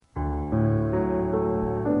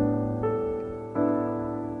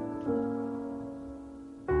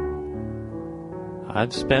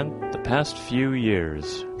I've spent the past few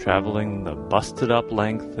years traveling the busted-up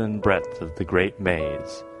length and breadth of the Great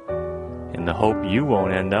Maze, in the hope you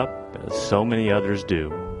won't end up as so many others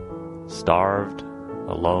do, starved,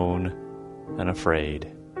 alone, and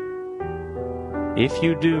afraid. If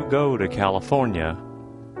you do go to California,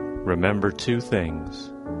 remember two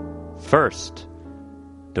things. First,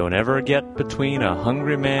 don't ever get between a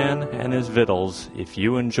hungry man and his victuals if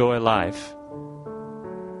you enjoy life.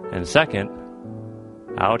 And second,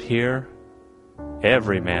 out here,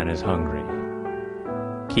 every man is hungry.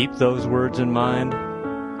 Keep those words in mind,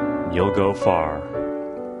 and you'll go far.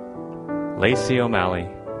 Lacey O'Malley,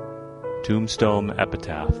 Tombstone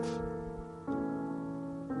Epitaph.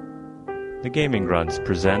 The Gaming Grunts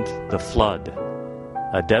present The Flood,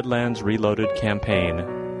 a Deadlands Reloaded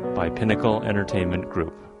campaign by Pinnacle Entertainment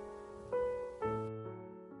Group.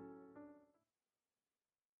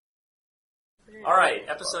 All right,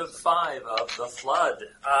 episode 5 of The Flood.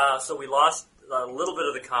 So we lost a little bit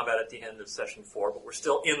of the combat at the end of session 4, but we're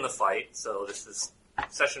still in the fight. So this is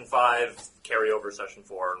session 5, carryover session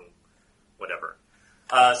 4, and whatever.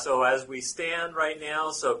 So as we stand right now,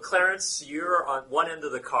 so Clarence, you're on one end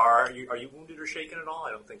of the car. Are you wounded or shaken at all?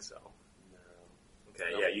 I don't think so. No.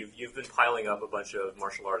 Okay, nope. Yeah, you've been piling up a bunch of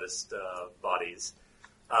martial artist bodies.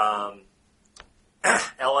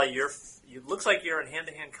 Ella, it looks like you're in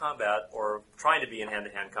hand-to-hand combat, or trying to be in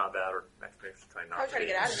hand-to-hand combat, or actually trying not to be.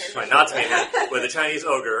 Get out of here. Trying not to be in hand with a Chinese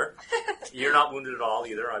ogre. You're not wounded at all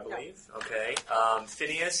either, I believe. No. Okay.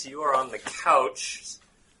 Phineas, you are on the couch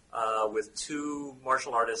with two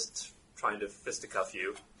martial artists trying to fisticuff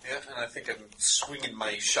you. Yeah, and I think I'm swinging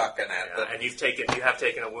my shotgun at them. And you have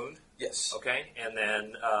taken a wound? Yes. Okay. And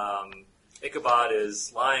then Ichabod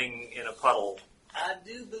is lying in a puddle. I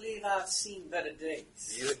do believe I've seen better days.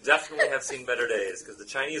 You definitely have seen better days, because the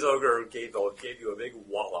Chinese ogre gave you a big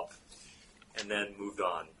wallop, and then moved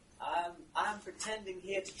on. I'm pretending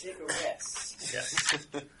here to take a rest. Yes.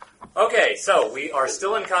 Okay, so we are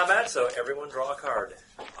still in combat, so everyone draw a card.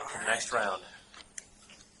 Right. Next round.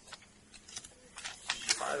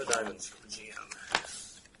 5 of diamonds for the GM.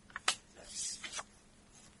 Nice.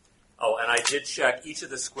 Oh, and I did check, each of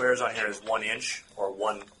the squares on here is 1 inch, or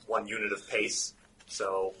one unit of pace.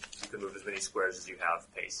 So you can move as many squares as you have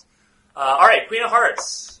pace. All right, Queen of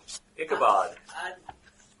Hearts, Ichabod.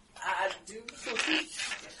 I do believe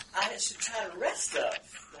I should try to rest up,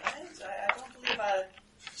 right? I don't believe I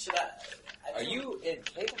should. Are you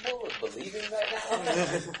incapable of believing right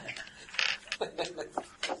now?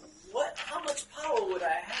 What? How much power would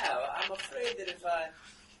I have? I'm afraid that if I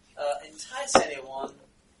entice anyone,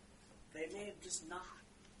 they may have just not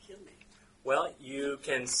killed me. Well, you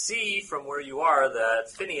can see from where you are that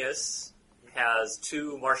Phineas has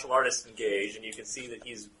 2 martial artists engaged, and you can see that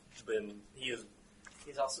he's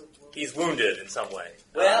wounded in some way.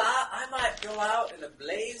 Well, I might go out in a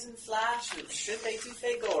blazing flash with shrimp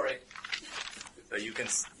etouffee gory. So you can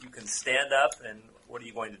stand up, and what are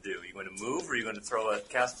you going to do? Are you going to move, or are you going to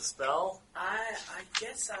cast a spell? I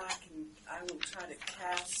guess I will try to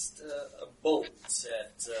cast a bolt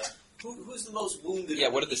at. Who's the most wounded? Yeah,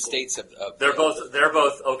 what are the states of They're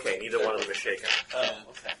both okay. Neither one of them is shaken. Oh,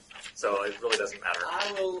 okay. So it really doesn't matter.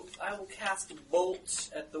 I will cast a bolt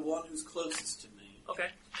at the one who's closest to me. Okay.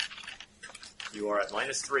 You are at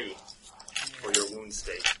 -3 for your wound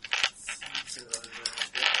state. So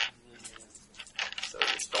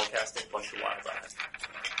your spell casting plus your wild die.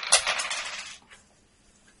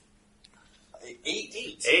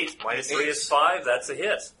 8. 8 -3 is 5. That's a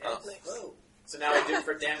hit. Oh. Whoa. So now I do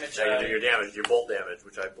for damage. Now you do your damage, your bolt damage,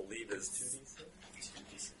 which I believe is 2d6.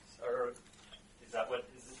 2d6. Or is that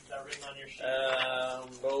written on your sheet?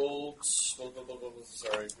 Bolt.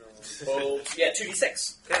 Sorry. Bolt. Yeah,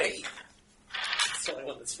 2d6. Okay. It's the only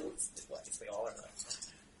one that's really twice. They all are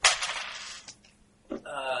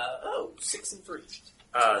right. 6 and 3.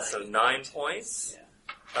 So 9 points. Yeah.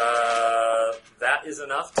 That is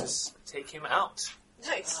enough to take him out.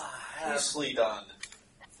 Nice. Nicely done.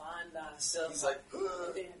 Find myself. He's like,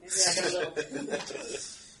 maybe I got a little.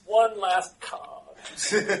 One last card. It's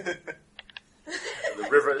the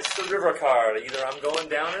river card. Either I'm going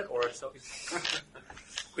down it, or it's okay.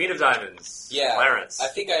 Queen of Diamonds. Yeah, Clarence. I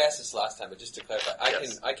think I asked this last time, but just to clarify,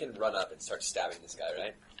 Yes. I can run up and start stabbing this guy,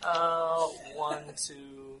 right? 1,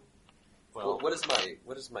 2. Well, what is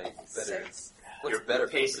my better? 6. What's your better?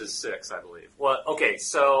 pace is 6, I believe. Well, okay.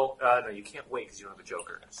 So no, you can't wait because you don't have a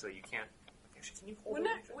joker. So you can't. Actually, can you hold?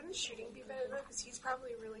 Wouldn't shooting be better though? Because he's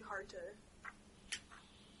probably really hard to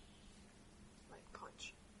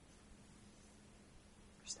punch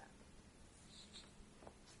or stab.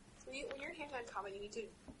 When you're in hand-to-hand combat, you need to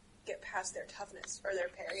get past their toughness or their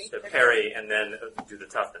parry. The parry and then do the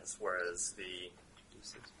toughness, whereas the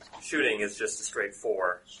shooting is just a straight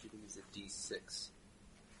 4. Shooting is a D6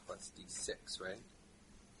 plus D6, right?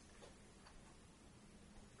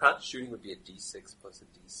 Huh? Shooting would be a D6 plus a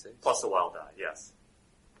D6. Plus a wild die, yes.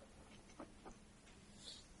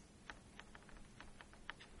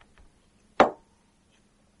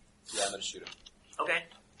 Yeah, I'm going to shoot him. Okay.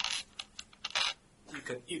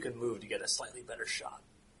 You can move to get a slightly better shot.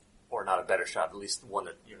 Or not a better shot, at least one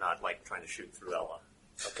that you're not like trying to shoot through Ella.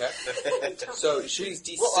 Okay. So shooting's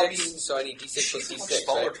D6, Well, I mean, so I need D6 plus She's a much D6,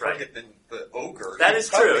 smaller right? target than the ogre. That is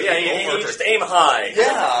true. Yeah, you just aim high. Yeah.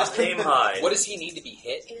 Just aim high. What does he need to be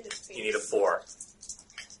hit? In his face. You need a 4.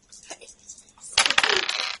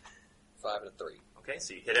 5 and a 3. Okay,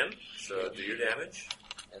 so you hit him. So do your damage.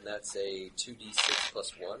 And that's a 2D6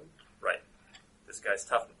 plus 1. Right. This guy's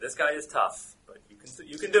tough. This guy is tough, but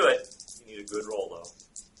you can do it. You need a good roll though.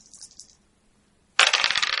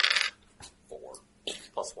 4.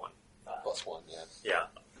 Plus 1. Plus 1, yeah.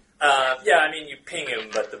 Yeah. Yeah, I mean, you ping him,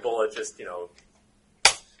 but the bullet just, gives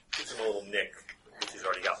him a little nick, which he's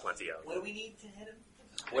already got plenty of. What do we need to hit him?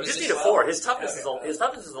 What You is just this? need a 4. His toughness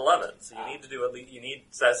is 11, so you need to do at least,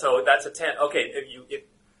 so that's a 10. Okay,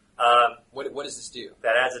 What does this do?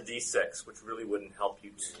 that adds a d6, which really wouldn't help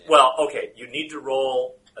you. Yeah. Well, okay, you need to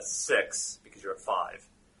roll a 6, because you're at 5.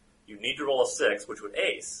 You need to roll a 6, which would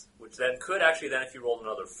ace, which then could actually then, if you rolled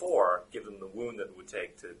another 4, give him the wound that it would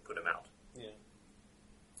take to put him out. Yeah.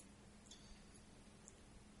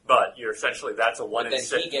 But you're essentially, that's a 1 But in then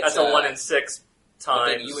 6. he gets That's a 1 in 6 But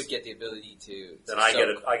times. then you would get the ability to Then I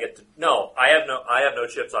get to. No, I have no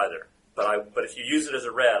chips either. But if you use it as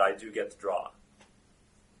a red, I do get to draw.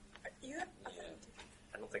 You have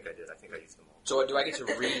I don't think I did. I think I used them all. So do I get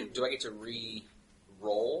to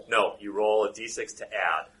re-roll? No, you roll a d6 to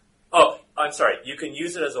add. Oh, I'm sorry. You can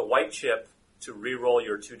use it as a white chip to re-roll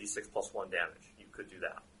your 2d6 plus 1 damage. You could do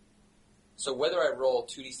that. So whether I roll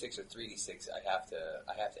 2d6 or 3d6, I have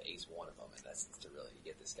to ace one of them, and that's to really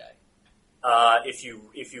get this guy. If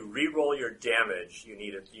you re-roll your damage, you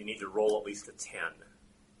need to roll at least a 10.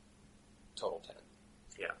 Total 10.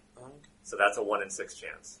 Yeah. So that's a 1 in 6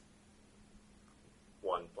 chance.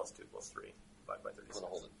 1 plus 2 plus 3 divided by I'm 36. gonna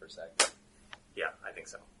hold it for a sec. Yeah, I think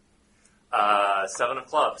so. 7 of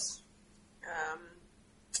clubs.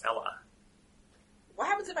 Ella. What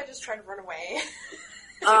happens if I just try to run away?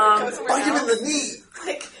 Um, Go somewhere Bite him in else? the knee.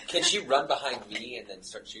 Like, Can she run behind me and then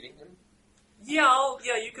start shooting him? Yeah,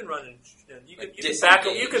 you can run and you can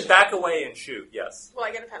Disengage. you can back away and shoot. Yes. will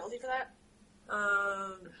I get a penalty for that?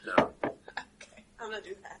 No. Okay, I'm gonna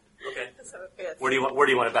do that. Okay. So, yeah, Where do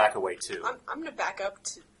you want to back away to? I'm gonna back up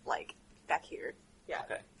to back here. Yeah.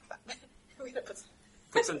 Okay. We're gonna put some,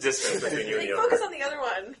 Put some distance between you and the focus other. on the other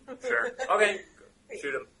one. Sure. Okay.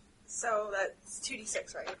 Shoot him. So that's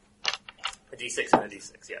 2d6, right? A d6 and a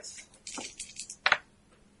d6. Yes.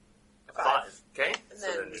 5. Okay. And So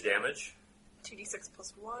then- then the damage. 2d6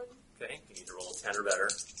 plus 1. Okay. You need to roll a 10 or better.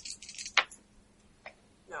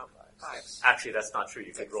 No, 5. Actually, that's not true.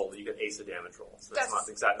 You could ace a damage roll. So that's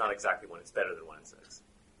not exactly 1. It's better than 1 in 6.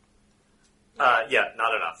 Yeah,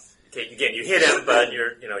 not enough. Okay, again, you hit him, but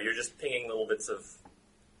you're just pinging little bits of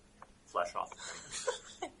flesh off.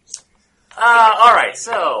 All right,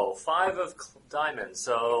 so 5 of diamonds.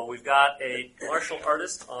 So we've got a martial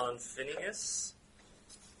artist on Phineas.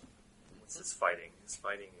 What's his fighting? His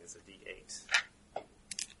fighting is a d8.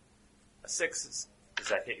 A 6 does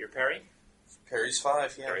that hit your parry? Parry's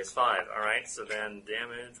 5, yeah. Parry's 5. All right, so then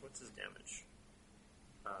damage. What's his damage?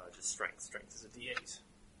 Just strength. Strength is a d8.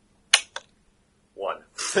 1.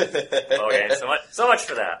 Okay, so much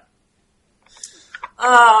for that.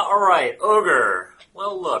 All right, ogre.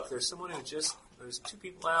 Well, look, there's two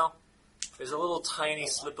people. Well, there's a little tiny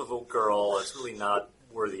slip of a girl that's really not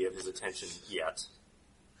worthy of his attention yet.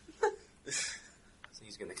 So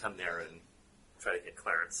he's going to come there and try to get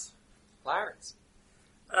Clarence. Clarence.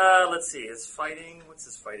 Let's see. His fighting. What's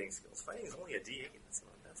his fighting skills? Fighting is only a d8.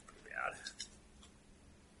 That's pretty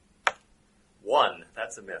bad. 1.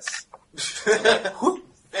 That's a miss.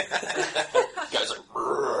 Guys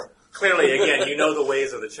are Clearly, again, you know the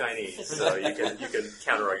ways of the Chinese, so you can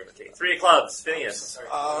counter-argumentate. 3 of clubs, Phineas.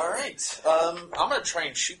 All right. I'm going to try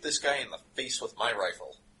and shoot this guy in the face with my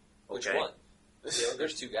rifle. Which Okay. one?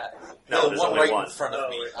 There's two guys. No, the there's one only right one. in front of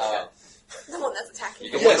me. The one that's attacking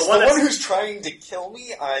You me. can- Yes, the the one one, that's- who's trying to kill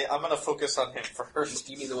me, I'm going to focus on him first.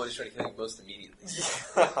 You mean the one who's trying to kill you most immediately?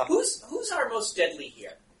 Who's our most deadly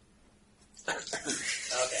here?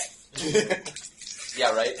 Okay.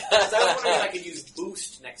 Yeah, right? So I was wondering if I could use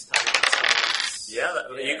boost next time. Yeah,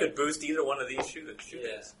 you could boost either one of these shootings.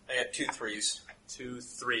 Yeah. I had 2 3s. 2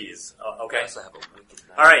 3s. I Okay. also have a wicked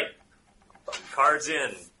knife. All right. Cards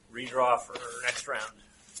in. Redraw for next round.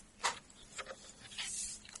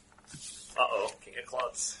 Uh-oh. King of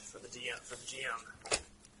clubs for the GM.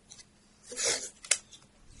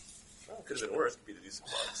 Well, could have been worse. Could be the deuce of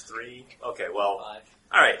clubs. 3. Okay, well. 5.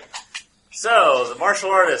 All right. So, the martial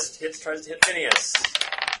artist tries to hit Phineas.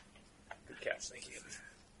 Good catch, thank you.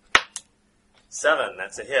 7,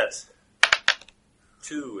 that's a hit.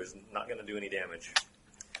 2 is not going to do any damage.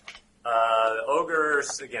 The ogre,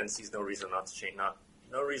 again, sees no reason not to change,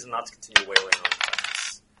 no reason not to continue wailing on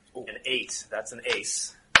attacks. An 8, that's an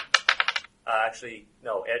ace. Actually,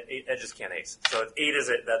 no, edges can't ace. So if 8 is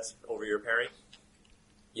it, that's over your parry.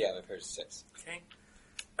 Yeah, my parry's 6. Okay.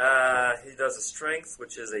 He does a strength,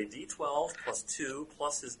 which is a d12 plus 2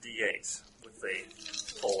 plus his d8 with a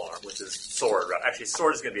pole arm, with his sword. Actually,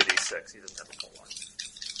 sword is going to be a d6. He doesn't have a pole arm.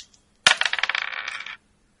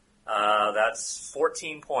 That's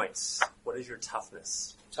 14 points. What is your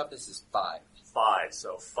toughness? Toughness is 5. 5.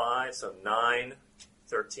 So 9,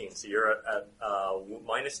 13. So you're at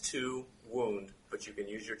 -2 wound, but you can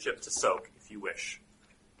use your chip to soak if you wish,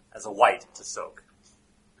 as a white to soak,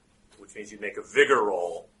 which means you'd make a vigor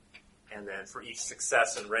roll, and then for each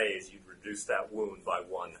success and raise, you'd reduce that wound by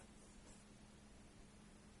 1.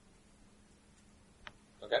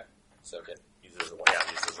 Okay. So good. Use it as a white.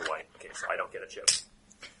 Yeah, use it as a white. Okay, so I don't get a chip.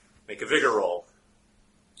 Make a vigor roll.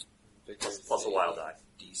 Plus a wild die.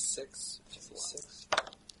 D6. D6.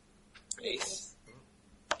 Ace.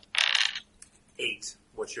 8.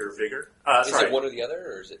 What's your vigor? Is Sorry. it one or the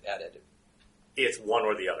other, or is it added? It's one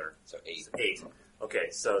or the other. So 8. 8. Okay,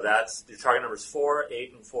 so that's your target number is 4,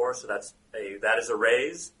 8, and 4. So that is a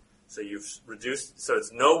raise. So you've reduced. So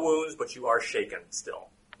it's no wounds, but you are shaken still.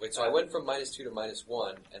 Wait, so I went from -2 to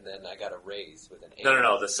 -1, and then I got a raise with an 8.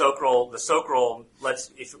 No. The soak roll with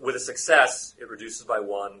a success, it reduces by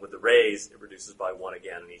 1. With the raise, it reduces by 1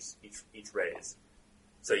 again in each raise.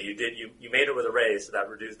 So you made it with a raise, so that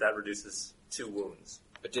reduces 2 wounds.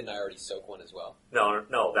 But didn't I already soak one as well? No.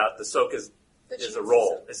 The soak is a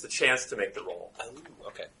roll. It's the chance to make the roll. Oh,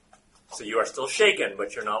 okay. So you are still shaken,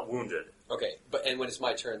 but you're not wounded. Okay, and when it's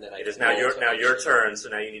my turn, then It is now your turn. So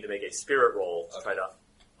now you need to make a spirit roll to try to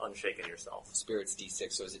unshaken yourself. Spirit's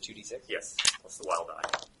D6, so is it 2D6? Yes, plus the wild die.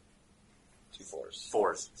 2 4s.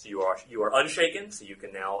 4s. So you are unshaken, so you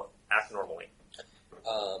can now act normally.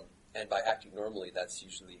 And by acting normally, that's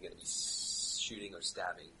usually going to be shooting or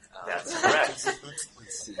stabbing. That's correct.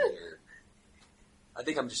 Let's see here. I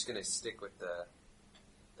think I'm just going to stick with the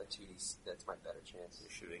 2D. That's my better chance. You're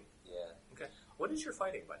shooting. Yeah. Okay. What is your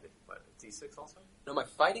fighting by D6 also? No, my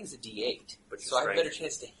fighting's a D8, But your so I have a strength- better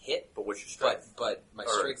chance to hit. But what's your strength? But my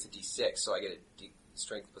strength's a D6, so I get a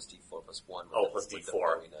strength plus D4 plus 1. Plus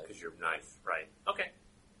D4 because your knife, right? Okay.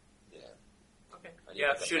 Yeah. Okay. I need Yeah,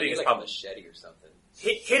 like shooting I need is like probably a machete or something.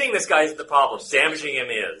 hitting this guy is the problem. Damaging him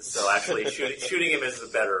is. So actually, shooting him is the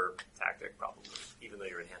better tactic, probably, even though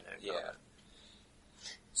you're in hand-to-hand Yeah. combat.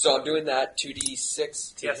 So I'm doing that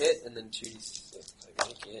 2D6 to Yes. hit, and then 2D6. I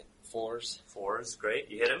think hit 4s. 4s, great.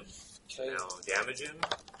 You hit him. Okay. Now damage him.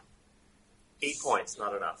 8 points,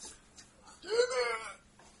 not enough.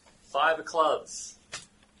 5 of clubs.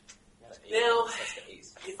 Now, That's the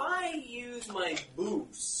ace. if I use my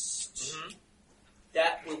boost,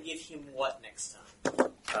 that will give him what next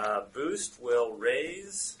time? Boost will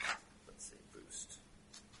raise. Let's see, boost.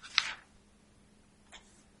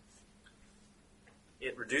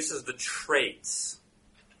 It reduces the traits,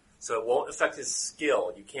 so it won't affect his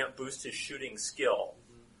skill. You can't boost his shooting skill,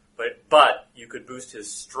 but you could boost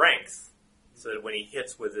his strength, so that when he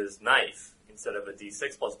hits with his knife, instead of a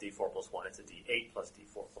D6 plus D4 plus 1, it's a D8 plus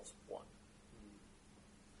D4 plus 1.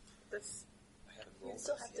 This, I haven't you rolled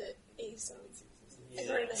still this have to yet. ace him Yeah.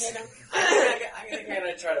 in order to hit him. I'm gonna kind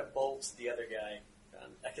of try to bolt the other guy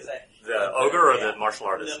because The ogre or the martial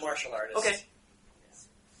artist? The martial artist. Okay. Yeah.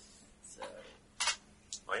 So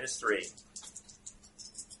 -3.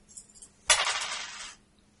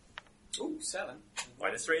 ooh, 7.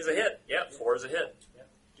 -3 is a hit. Yeah, 4 is a hit. Yep.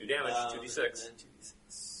 Do damage, 2d6. And then 2d6.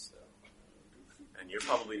 So, And you're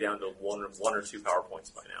probably down to one or 2 power points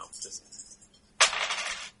by now. Just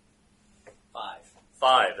 5.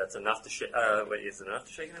 5, that's enough to shake. Wait, is it enough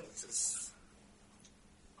to shake him?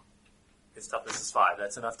 His toughness is 5.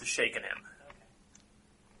 That's enough to shaken him.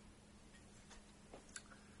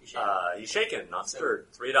 Okay. He's shaken, not stirred.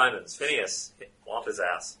 3 diamonds. Phineas, whomp his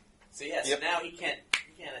ass. So yeah, so now he can't.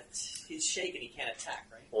 He's shaken. He can't attack,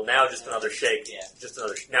 right? Well, now just another shake. Yeah.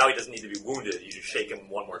 Now he doesn't need to be wounded. You just shake him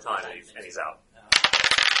one more time, and he's out.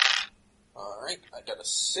 Alright, I got a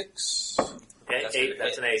 6. Okay, That's 8. good.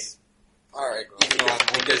 That's an ace. All right. Even though I'm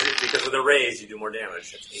wounded. Because with a raise, you do more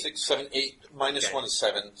damage. 6, 7, 8. Minus Okay. 1 is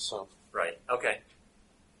 7. So. Right. Okay.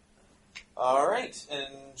 All right,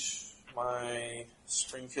 and my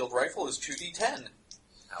Springfield rifle is 2d10.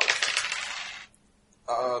 Ouch.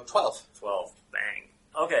 12. 12. Bang.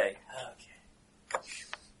 Okay. Okay.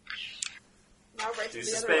 Now right to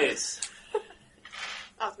Deuce the of other one. spades.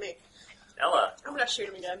 Oh, it's me. Ella. I'm gonna shoot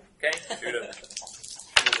him again. Okay. Shoot him.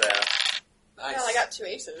 Who's that? Nice. Well, I got 2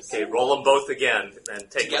 aces. Okay. Roll them both again, and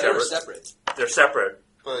take Together whichever. or separate? They're separate.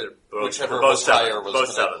 But Both, whichever both was 7. higher was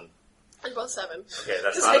both gonna- 7. They're both 7. Okay.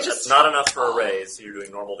 That's Just- not. I That's just- not enough for a raise. So you're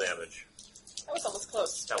doing normal damage. That was almost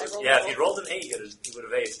close. That was, I rolled yeah, low. if you'd rolled an 8, you would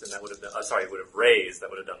have aced, and that would have done. Sorry, you would have raised.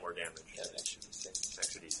 That would have done more damage. Yeah, an extra D6.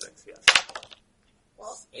 Extra d6. Yes.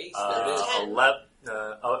 Well, Ace, there it is. 10. 11.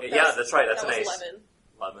 Yeah, was- that's right. That's that an was ace. 11.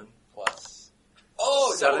 11. Plus.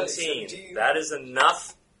 Oh, 17. That is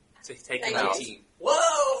enough to take him out. 19.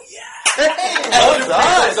 Whoa! Yeah. She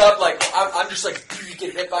comes up like, I'm just like, you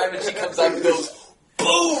get hit by him, and she comes up and goes,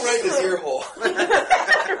 boom, right in his ear hole.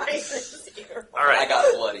 Right in his ear. All right. I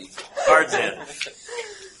got bloody. Cards in.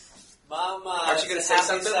 Mama, Aren't you gonna say happy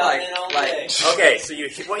something Saturday all like- day. Okay, so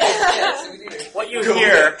Yes, we do. what you Go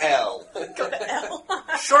hear to L. Go to hell.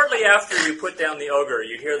 shortly after you put down the ogre,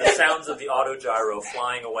 you hear the sounds of the autogyro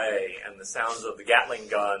flying away, and the sounds of the Gatling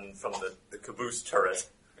gun from the caboose turret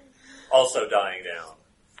also dying down.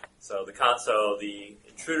 So the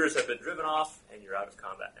intruders have been driven off, and you're out of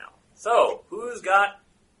combat now. So who's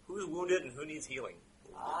wounded and who needs healing?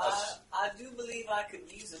 I do believe I could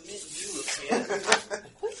use a mint julep here.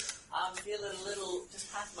 I'm feeling a little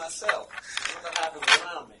just half myself. I don't have them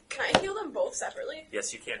around me. Can I heal them both separately?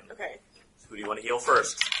 Yes, you can. Okay. Who do you want to heal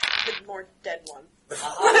first? The more dead one.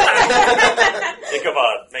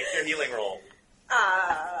 Ichabod, make your healing roll.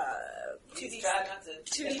 2d6. Try not to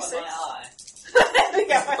step 2d6. on my eye. I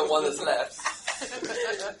got The one that's left.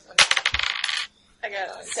 I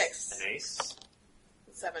got 6. An ace.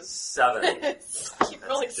 7. 7. Keep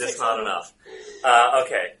rolling Just 6. not enough.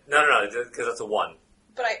 Okay. No, because that's a 1.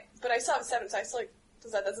 But I saw him 7, so I still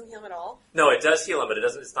doesn't heal him at all. No, it does heal him, but it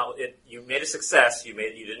doesn't. It's not. You made a success. You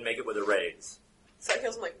didn't make it with a raise. So it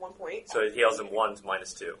heals him like 1 point. So it heals him 1 to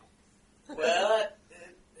minus 2. Well,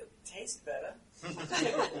 it tastes better.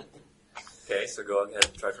 Okay, so go ahead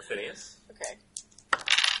and try for Phineas. Okay.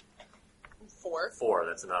 4. 4.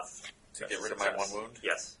 That's enough To get rid of my success. 1 wound?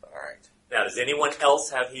 Yes. All right. Now, does anyone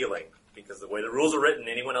else have healing? Because the way the rules are written,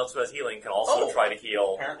 anyone else who has healing can also try to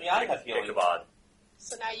heal Apparently I have healing. Ichabod.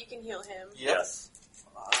 So now you can heal him. Yep. Yes.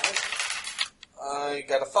 I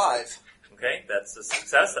got a 5. Okay, that's a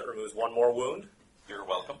success. That removes 1 more wound. You're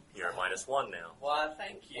welcome. You're at minus 1 now. Why,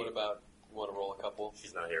 thank you. What about, you want to roll a couple?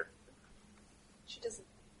 She's not here. She doesn't.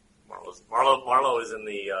 Marlo is in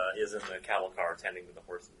the cattle car tending to the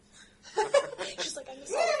horses. She's like, I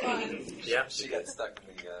just saw the fun. Yeah. She got stuck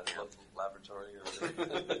in the laboratory or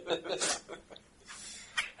whatever.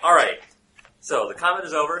 All right. So the comment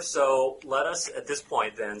is over. So let us, at this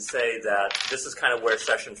point, then say that this is kind of where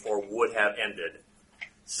session 4 would have ended.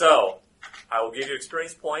 So I will give you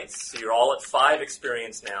experience points. So you're all at 5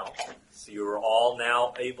 experience now. So you are all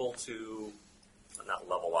now able to, not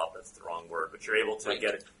level up. That's the wrong word. But you're able to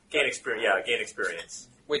gain experience. Yeah, gain experience.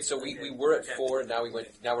 Wait, so we were at 4, and now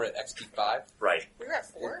we're at XP 5? Right. We were at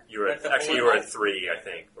 4? You were at 3, I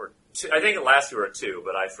think, or 2, I think at last you were at 2,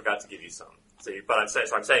 but I forgot to give you some. So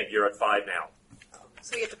I'm saying you're at 5 now.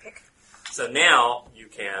 So we get to pick. So now you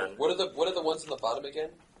can. What are the ones on the bottom again?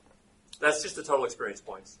 That's just the total experience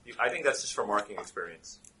points. I think that's just for marking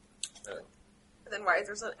experience. And then why?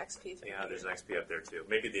 There's an XP thing. Yeah, there's an XP up there too.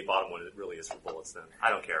 Maybe the bottom one really is for bullets then. I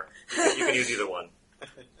don't care. You can use either one.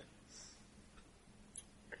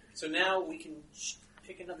 So now we can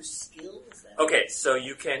pick another skill? Is that Okay, so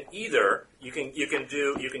you can either you can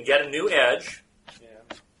get a new edge, Yeah.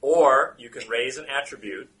 or you can raise an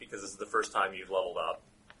attribute because this is the first time you've leveled up.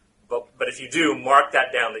 But if you do, mark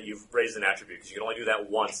that down that you've raised an attribute because you can only do that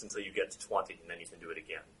once until you get to 20, and then you can do it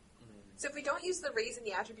again. So if we don't use the raise in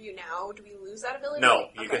the attribute now, do we lose that ability? No,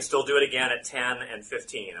 you can still do it again at 10 and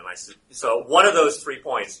 15. So one of those 3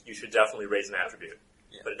 points, you should definitely raise an attribute.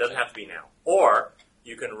 But it doesn't have to be now. Or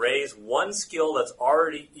you can raise one skill that's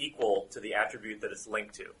already equal to the attribute that it's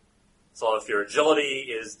linked to. So if your agility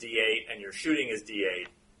is D8 and your shooting is D8,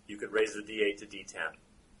 you could raise the D8 to D10.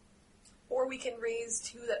 Or we can raise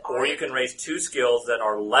 2 that are. Or you can raise 2 skills that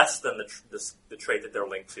are less than the trait that they're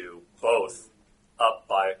linked to, both up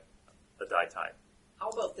by the die type. How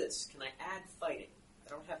about this? Can I add fighting?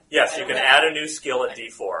 I don't have. Yes, I you don't can have add a new skill at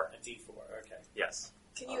D4. a D4. Okay. Yes.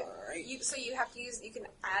 Can you? Alright. So you have to use. You can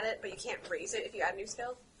add it, but you can't raise it if you add a new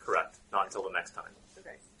skill. Correct. Not until the next time.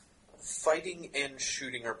 Okay. Fighting and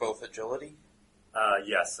shooting are both agility.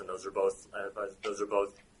 Yes, and those are both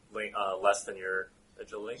less than your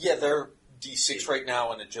agility. Yeah, they're D6 right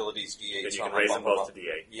now, and agility's D8. Then you so can I'm raise them gonna bump both to them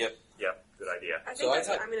D8. up. Yep. Yep. Good idea. I think So that's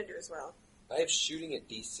I what thought- I'm going to do as well. I have shooting at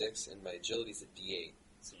D6 and my agility's at D8.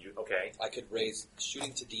 So okay. I could raise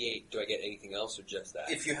shooting to D8. Do I get anything else or just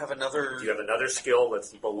that? If you have another... You have another skill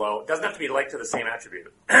that's below. It doesn't have to be linked to the same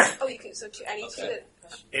attribute. Oh, you can. So I need Okay.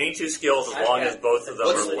 Any two skills, as long as both of them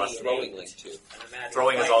What's are the less. throwing linked to?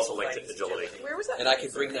 Throwing is also linked to agility. Where was that? And I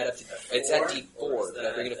could bring that up to... It's at D4. Can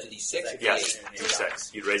I bring it up to D6 or D8? Yes,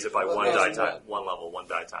 D6. You'd raise it by one die type, one level, one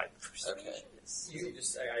die type. Okay.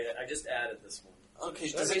 I just added this one. Okay,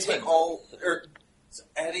 So does that's it take 10. all... Or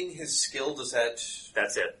adding his skill, does that...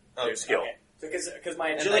 That's it. Okay. New skill. Okay. Because my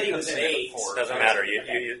And agility I was an considered 8. 4. Doesn't matter.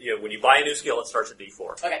 You when you buy a new skill, it starts at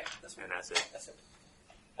D4, Okay, that's fine. and that's it. That's it.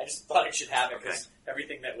 I just thought it should happen Okay. because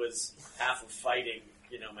everything that was half of fighting,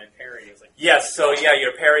 my parry was like... Yes. So yeah,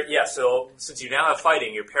 your parry. Yeah. So since you now have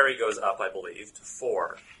fighting, your parry goes up, I believe, to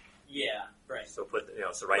 4. Yeah, right. So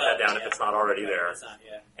so write that down if it's not already there. It's not,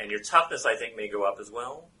 yeah. And your toughness, I think, may go up as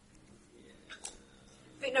well.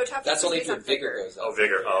 Wait, no, toughness That's is only if based your on vigor goes up. Oh,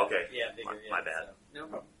 vigor. Oh, okay. Yeah, bigger, My bad. So, no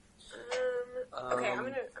problem. Okay, I'm Um,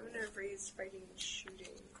 gonna raise fighting and shooting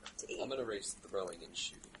to 8. I'm going to raise throwing and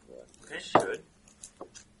shooting. Okay. Good.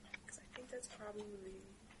 Because I think that's probably...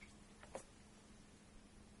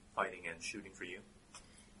 Fighting and shooting for you.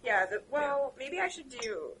 Yeah, maybe I should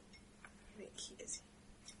do...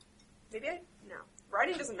 Maybe I... No.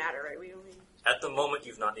 Riding doesn't matter, right? We only... At the moment,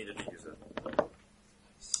 you've not needed to use it.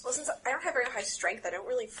 Well, since I don't have very high strength, I don't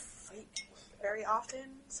really fight very often,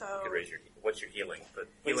 so... You could raise what's your healing? But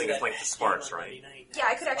What's healing that is linked to smarts, right? Yeah,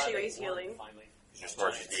 I could actually raise healing. Finally. Your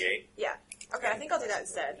smarts is D8. Yeah. Okay, I think I'll do that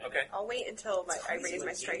instead. Okay. I'll wait until I raise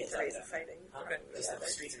my strength to raise the fighting. Okay. The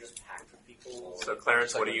streets are just packed with people. So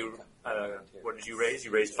Clarence, what did you raise?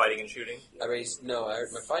 You raised fighting and shooting. I raised... No, my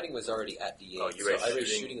fighting was already at D8. Oh, you raised so I raised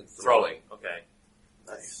shooting, shooting and throwing. throwing. Okay.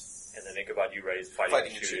 Nice. And then Ichabod, you raised fighting,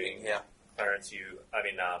 Fighting and shooting, yeah. Clarence,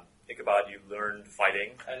 Ichabod, you learned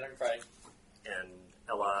fighting, I learned fighting. and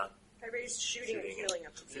Ella, I raised shooting and Shooting. healing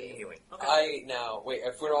up to shooting and 8. healing. Okay. Wait,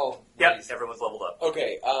 if we're all... Yep, raised- everyone's leveled up.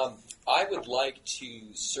 Okay, I would like to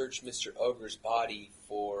search Mr. Ogre's body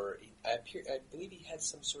for... I believe he had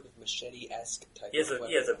some sort of machete-esque type He has of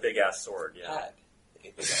weapon. a big ass sword. Yeah. Had.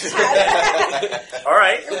 All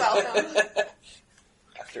right. You're welcome.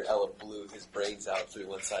 After Ella blew his brains out through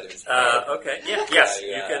one side of his head. Okay. Yeah. Yes,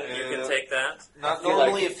 Yeah. you can take that. Not I feel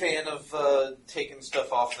normally like- a fan of taking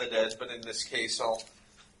stuff off the dead, but in this case, I'll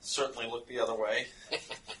certainly look the other way.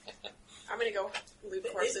 I'm gonna go loot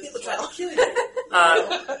corpses People as try to well. kill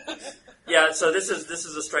you. Yeah. So this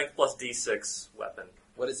is a strength plus D6 weapon.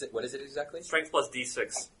 What is it exactly? Strength plus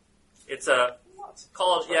D6. It's a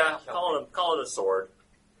call it a sword.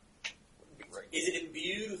 Is it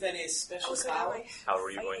imbued with any special Oh, so now power? How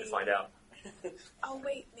are you going to find out? Oh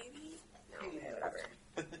wait, maybe. No, whatever.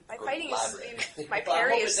 My Or fighting ladder. is my Well, I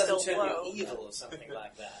parry hope is it doesn't still turn low. you evil or something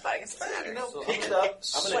like that. But I guess it doesn't matter. Pick it up.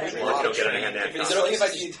 I'm gonna Whatever. drop Don't get it. any hand If in. it's okay if I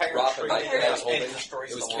the just entire drop it tree like and I was holding and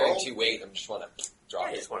destroys it was the carrying world. too weight. I'm just want to drop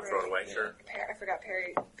You it. just want to throw it away, sure. I forgot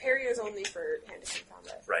parry. Parry is only for hand-to-hand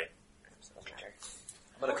combat. Right. So it doesn't matter.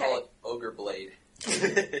 I'm gonna call it Ogre Blade.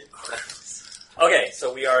 Okay,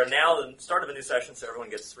 so we are now at the start of a new session, so everyone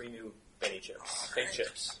gets 3 new Benny chips. Fake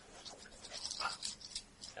chips.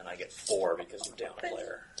 And I get 4 because we're down a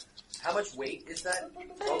player. How much weight is that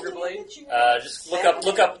Ogre Blade? Just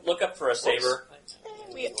look up for a saber.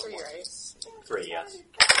 We get 3, right? 3, yes.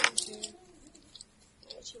 2.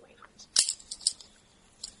 Why not?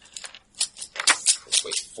 Let's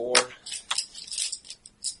wait 4.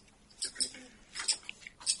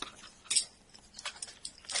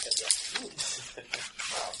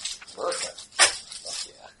 America.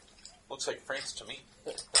 Yeah. Looks like France to me.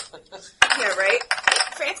 Yeah, right?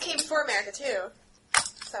 France came before America, too.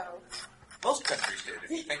 So, Most countries did, if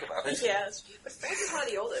you think about it. yeah. But France is one of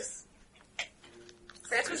the oldest.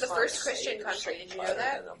 France was the first Christian country. Did you know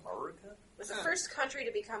that? In America? It was the first country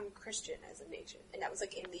to become Christian as a nation. And that was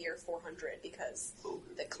like in the year 400 because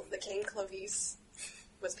the King Clovis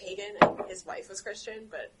was pagan and his wife was Christian.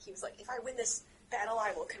 But he was like, if I win this battle,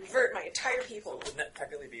 I will convert my entire people. Wouldn't that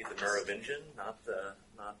technically be the Merovingian, not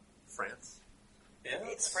France? Yeah.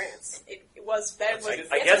 It's France. It was bad. I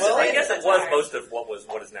guess it was most of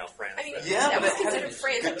what is now France. I mean, Yeah, that but was it had considered a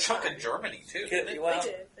France at good the chunk time. of Germany, too. Yeah, didn't it? well, They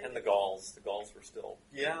did. and the Gauls. The Gauls were still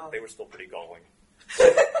Yeah. they were still pretty galling.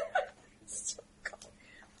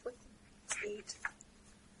 8,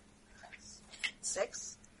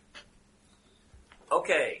 6.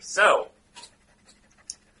 Okay, so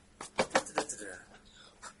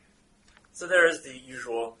So there is the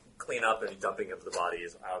usual cleanup and dumping of the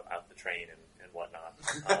bodies out the train and whatnot.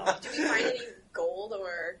 Did we find any gold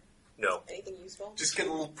or No. anything useful? Just get a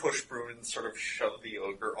little push broom and sort of shove the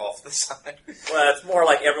ogre off the side. Well, it's more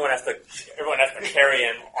like everyone has to carry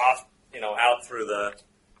him off, out through the.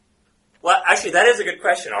 Well, actually, that is a good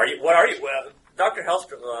question. What are you? Well, Dr.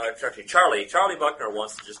 Hellstrom, Charlie Buckner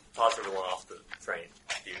wants to just toss everyone off the train.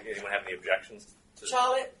 Do anyone have any objections?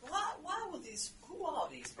 Charlie, why were these? Who are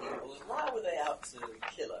these people, and why were they out to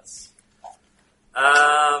kill us?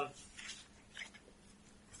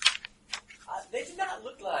 They do not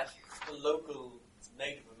look like the local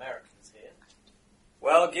Native Americans here.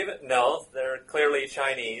 Well, no, they're clearly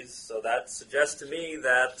Chinese, so that suggests to me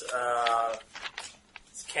that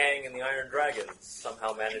Kang and the Iron Dragon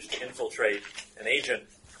somehow managed to infiltrate an agent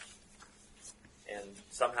and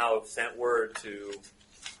somehow sent word to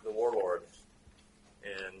the warlord.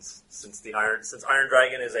 And since Iron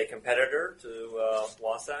Dragon is a competitor to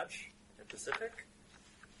Wasatch and Pacific,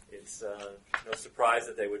 it's no surprise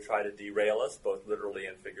that they would try to derail us, both literally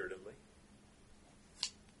and figuratively.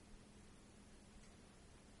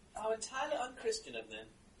 How entirely unchristian of them.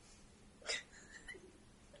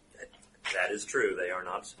 That is true. They are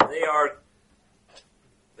not. They are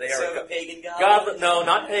a pagan god? godless. No,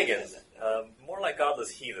 not pagans. More like godless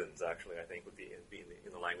heathens. Actually, I think would be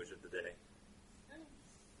in the language of the day,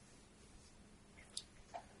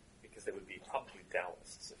 because they would be probably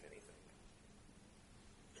Taoists, if anything.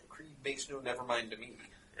 Creed makes no never mind to me.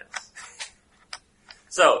 Yes.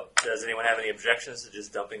 So, does anyone have any objections to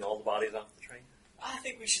just dumping all the bodies off the train? I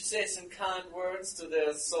think we should say some kind words to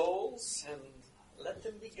their souls and let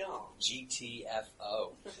them be gone.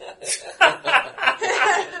 GTFO.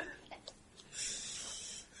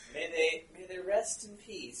 May they rest in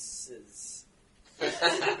peace.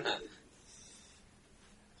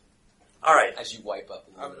 All right. As you wipe up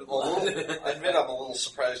a I little bit. admit I'm a little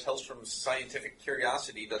surprised Hellstrom's scientific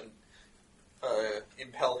curiosity doesn't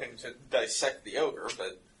impel him to dissect the ogre,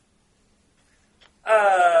 but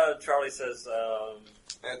Charlie says,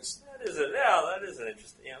 that is an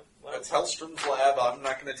interesting, that's Hellstrom's lab. I'm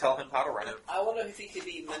not going to tell him how to run it. I wonder if he could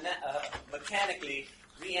be mechanically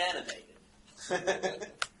reanimated.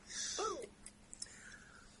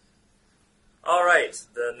 All right.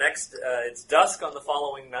 The next, it's dusk on the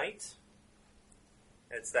following night.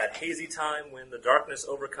 It's that hazy time when the darkness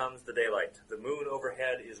overcomes the daylight. The moon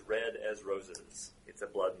overhead is red as roses. It's a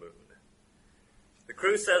blood moon. The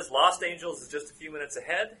crew says Lost Angels is just a few minutes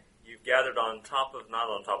ahead. You've gathered not on top of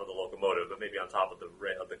the locomotive, but maybe on top of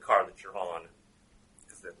the car that you're on,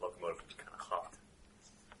 because the locomotive is kind of hot.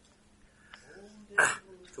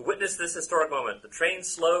 To witness this historic moment, the train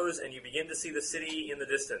slows and you begin to see the city in the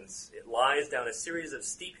distance. It lies down a series of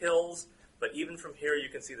steep hills, but even from here you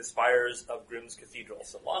can see the spires of Grimm's Cathedral.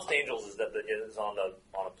 So Lost Angels is on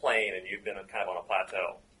a plain, and you've been kind of on a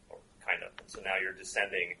plateau, or kind of. So now you're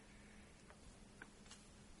descending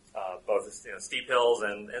both steep hills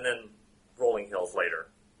and then rolling hills later.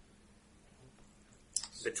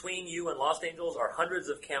 Between you and Lost Angels are hundreds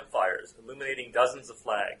of campfires, illuminating dozens of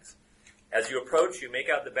flags. As you approach, you make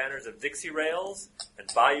out the banners of Dixie Rails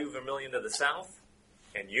and Bayou Vermilion to the south,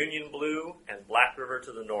 and Union Blue and Black River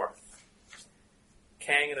to the north.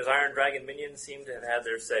 Kang and his Iron Dragon minions seem to have had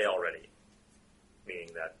their say already, meaning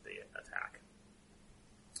that the attack.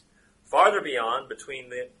 Farther beyond, between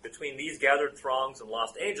these gathered throngs and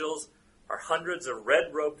Lost Angels, are hundreds of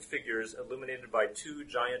red-robed figures illuminated by two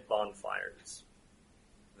giant bonfires.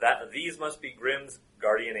 These must be Grimm's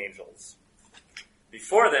guardian angels.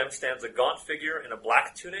 Before them stands a gaunt figure in a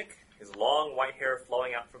black tunic, his long white hair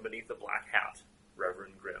flowing out from beneath a black hat,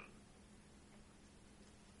 Reverend Grimm.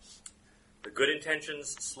 The good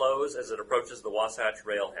intentions slows as it approaches the Wasatch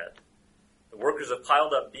railhead. The workers have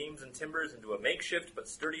piled up beams and timbers into a makeshift but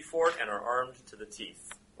sturdy fort and are armed to the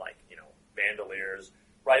teeth, like, bandoliers,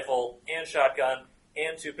 rifle and shotgun,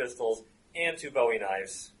 and 2 pistols, and 2 Bowie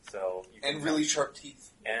knives. And really sharp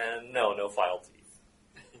teeth. And no file teeth.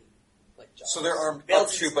 So they're armed up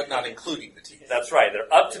to, but not including the teeth. That's right.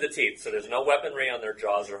 They're up to the teeth, so there's no weaponry on their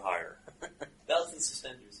jaws or higher. Belts and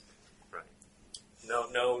suspenders. Right. No,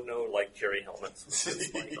 like cherry helmets with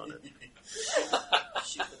spikes on it.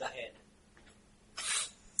 Shoot for the head.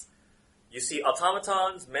 You see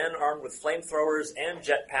automatons, men armed with flamethrowers and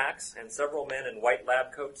jetpacks, and several men in white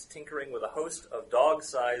lab coats tinkering with a host of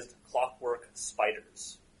dog-sized clockwork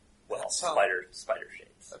spiders. Well, spider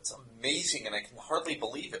shapes. That's amazing, and I can hardly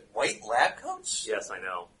believe it. White lab coats? Yes, I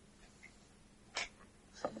know.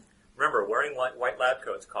 Remember, wearing white lab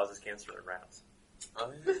coats causes cancer in rats.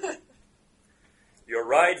 Your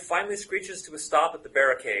ride finally screeches to a stop at the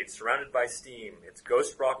barricade, surrounded by steam, its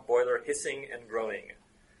ghost rock boiler hissing and groaning.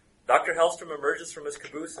 Dr. Hellstrom emerges from his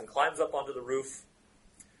caboose and climbs up onto the roof.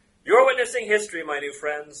 You're witnessing history, my new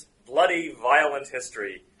friends. Bloody, violent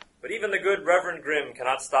history. But even the good Reverend Grimm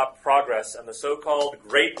cannot stop progress, and the so-called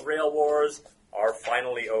Great Rail Wars are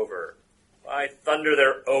finally over. By thunder,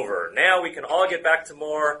 they're over. Now we can all get back to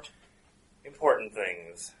more important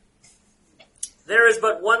things. There is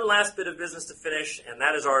but one last bit of business to finish, and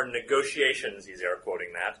that is our negotiations, he's air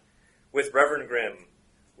quoting that, with Reverend Grimm.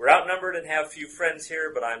 We're outnumbered and have few friends here,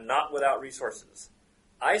 but I'm not without resources.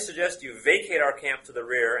 I suggest you vacate our camp to the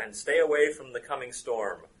rear and stay away from the coming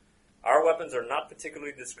storm. Our weapons are not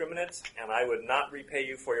particularly discriminate, and I would not repay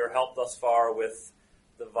you for your help thus far with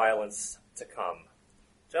the violence to come.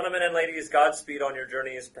 Gentlemen and ladies, Godspeed on your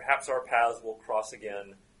journeys. Perhaps our paths will cross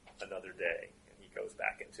again another day. And he goes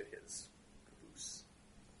back into his caboose.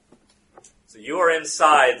 So you are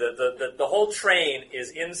inside. The whole train is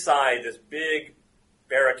inside this big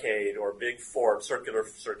barricade or big fort,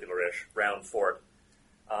 circular-ish, round fort,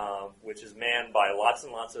 which is manned by lots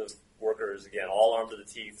and lots of workers, again, all armed to the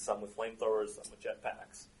teeth, some with flamethrowers, some with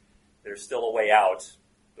jetpacks. There's still a way out,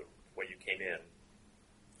 the way you came in.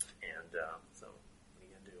 And so, what are you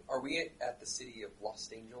going to do? Are we at the city of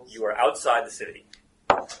Lost Angels? You are outside the city.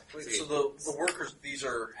 Wait, so the workers, these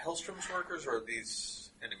are Hellstrom's workers, or are these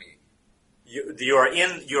enemy? You are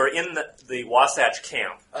in the Wasatch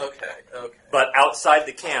camp. Okay. But outside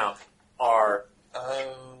the camp are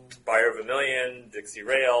Buyer Vermilion, Dixie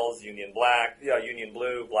Rails, Union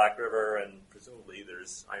Blue, Black River, and presumably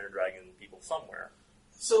there's Iron Dragon people somewhere.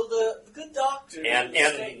 So the good doctor And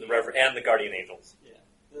the Guardian Angels. Yeah,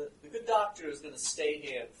 the good doctor is going to stay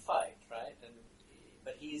here and fight, right?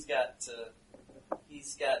 But he's got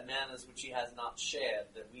manners which he has not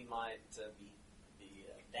shared that we might be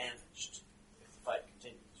damaged if the fight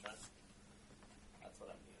continues, right? That's what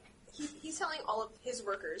I'm hearing. He's telling all of his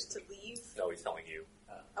workers to leave. No, he's telling you.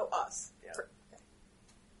 Us. Yeah. Okay.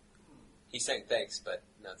 He's saying thanks, but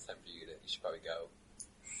now it's time for you should probably go.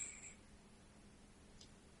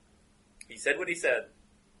 He said what he said.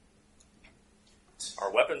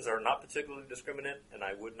 Our weapons are not particularly discriminate, and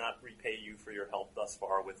I would not repay you for your help thus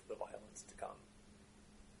far with the violence to come.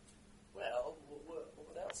 Well,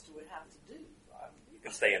 what else do we have to do? You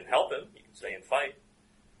can stay and help him. You can stay and fight.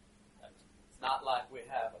 It's not like we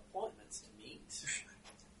have appointments to meet.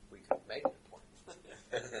 We could make an appointment.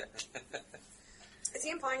 Is he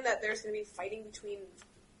implying that there's going to be fighting between,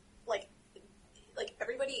 like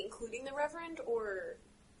everybody, including the Reverend, or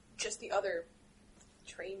just the other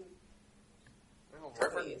train? Well,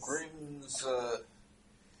 Reverend Grimm's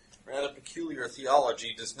rather peculiar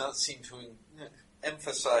theology does not seem to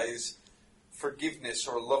emphasize forgiveness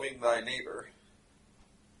or loving thy neighbor.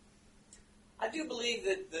 I do believe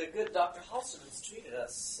that the good Dr. Halston has treated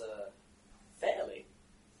us fairly.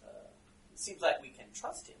 It seems like we can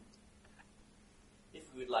trust him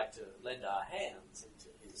if we would like to lend our hands into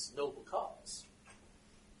his noble cause.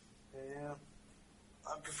 Yeah.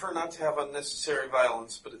 I prefer not to have unnecessary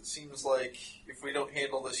violence, but it seems like if we don't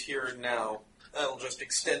handle this here and now, that'll just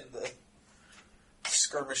extend the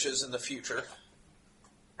skirmishes in the future.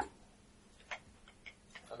 I'm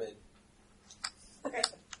in. Okay.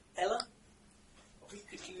 Ella, we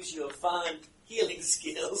could use your fine healing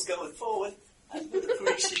skills going forward. I would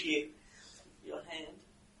appreciate your hand.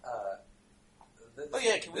 Can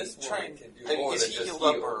we try and can do more is than he just healed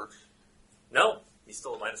up, heal. or No, he's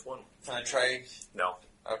still at -1. can I try? No.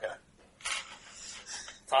 Okay.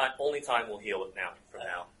 Only time will heal it now, from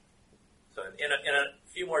now. So in a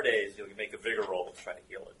few more days, you'll make a vigor roll to try to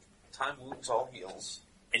heal it. Time wounds all heals.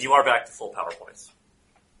 And you are back to full power points.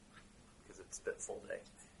 Because it's been a full day.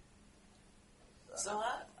 So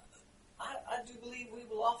I do believe we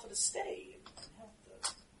will offer to stay and help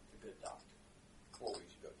the good doctor. Well, we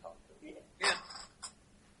should go talk to him. Yeah.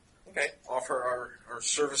 Okay. Offer our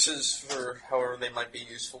services for however they might be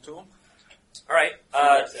useful to them. All right.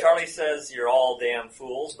 Charlie says you're all damn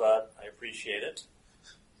fools, but I appreciate it.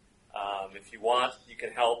 If you want, you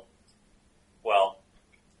can help. Well,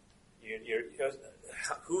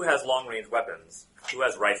 who has long-range weapons? Who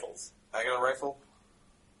has rifles? I got a rifle.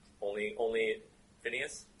 Only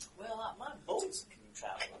Phineas? Well, my bolts can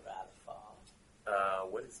travel rather far.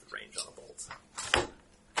 What is the range on a bolt?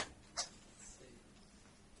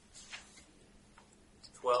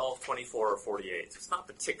 12, 24, or 48. So it's not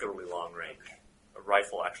particularly long range. A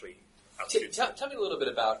rifle actually outshoots. Tell me a little bit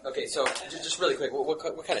about. Okay, so just really quick, what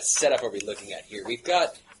kind of setup are we looking at here? We've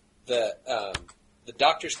got the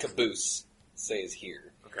doctor's caboose, say, is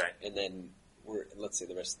here, Okay. and then let's say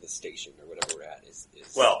the rest of the station or whatever we're at is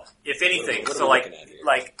Well, if anything, what are so we like, looking at here?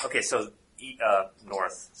 okay, so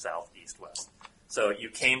north, south, east, west. So you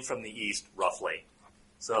came from the east, roughly.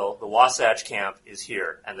 So the Wasatch camp is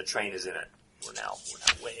here, and the train is in it. We're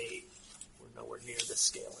nowhere near this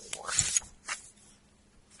scale anymore.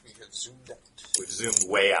 We have zoomed out. We've zoomed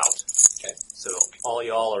way out. Okay. So all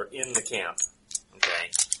y'all are in the camp.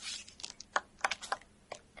 Okay.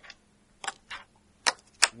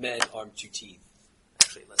 Men armed to teeth.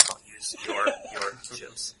 Actually, let's not use your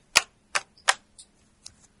chips.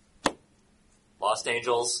 Lost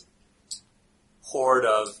Angels, horde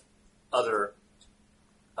of other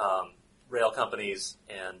rail companies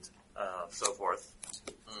and so forth.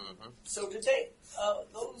 Mm-hmm. So did they,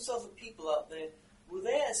 those other people out there, were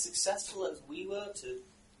they as successful as we were to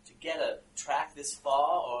get a track this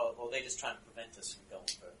far, or were they just trying to prevent us from going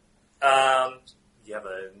further? Do you have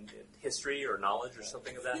a history or knowledge or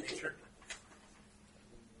something of that nature?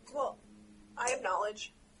 Well, I have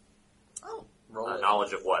knowledge. Oh, roll it.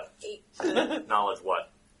 Knowledge of what? 8. Knowledge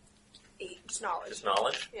what? 8. Just knowledge. Just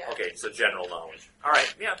knowledge? Yeah. Okay, so general knowledge. All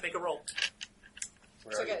right, yeah, make a roll.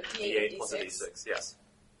 Where So are I got you? a D8 D8 plus a D6, yes.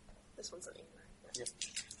 This one's an 8. Yep.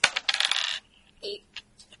 8.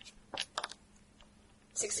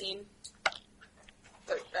 16.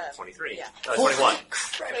 23. Yeah. 21.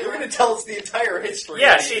 Crap, you're going to tell us the entire history.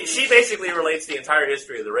 Yeah, she basically relates the entire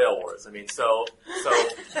history of the rail wars. I mean, so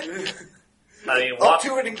I mean, Up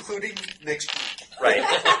to and including next week. right.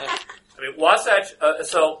 I mean, Wasatch.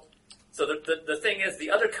 So the thing is,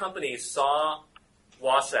 the other companies saw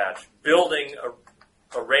Wasatch building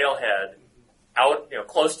a railhead out,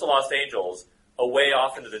 close to Los Angeles, away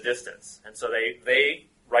off into the distance, and so they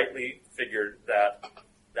rightly figured that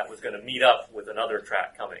was going to meet up with another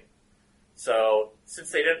track coming. So since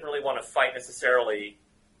they didn't really want to fight necessarily,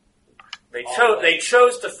 they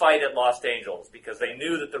chose to fight at Los Angeles because they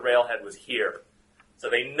knew that the railhead was here. So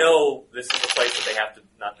they know this is a place that they have to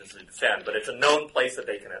not necessarily defend, but it's a known place that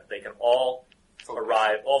they can all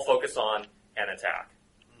arrive, all focus on and attack.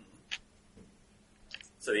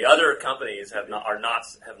 So the other companies have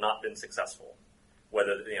not been successful.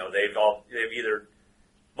 Whether they've either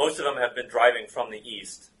most of them have been driving from the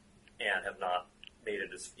east and have not made it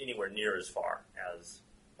anywhere near as far as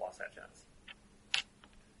Wasatch has.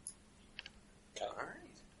 Okay. All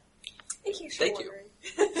right. Thank you. Thank you.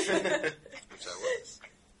 Which I was.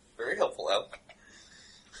 Very helpful, Al.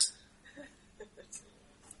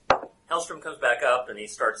 Hellstrom comes back up and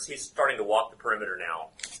he's starting to walk the perimeter now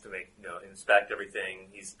to make inspect everything.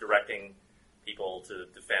 He's directing people to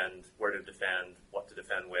defend, where to defend, what to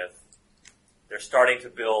defend with. They're starting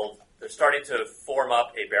to form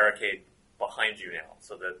up a barricade behind you now.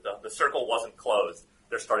 So the circle wasn't closed.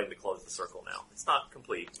 They're starting to close the circle now. It's not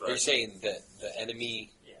complete. But You're saying that the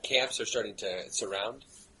enemy camps are starting to surround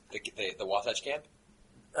the Wasatch camp?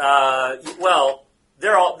 Well,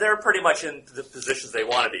 they're pretty much in the positions they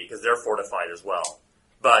want to be because they're fortified as well.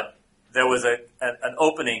 But there was an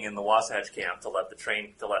opening in the Wasatch camp to let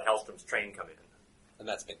Hellstrom's train come in. And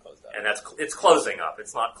that's been closed up. And it's closing up.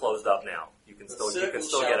 It's not closed up now. You can still shall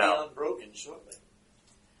get be out. unbroken shortly.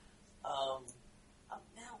 Now,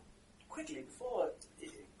 quickly before,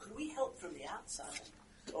 could we help from the outside,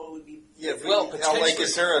 or would we? Yeah, potentially.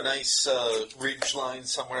 is there a nice ridge line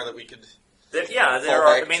somewhere that we could? There Fall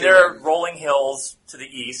are. back to there are them. rolling hills to the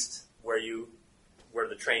east where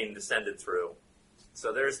the train descended through.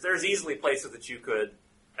 So there's easily places that you could.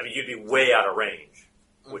 I mean, you'd be way out of range,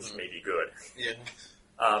 which may be good. Yeah.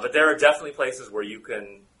 But there are definitely places where you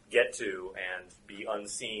can get to and be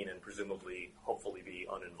unseen and presumably, hopefully, be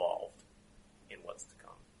uninvolved in what's to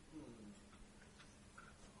come.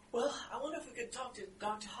 Well, I wonder if we could talk to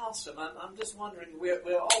Dr. Hallstrom. I'm just wondering, we're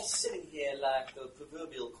all sitting here like the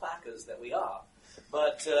proverbial quackers that we are,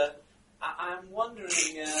 but I'm wondering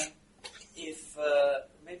if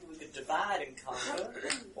maybe we could divide and conquer,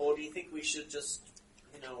 or do you think we should just,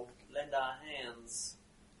 lend our hands?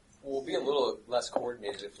 We'll be a little less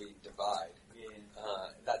coordinated if we divide. Yeah.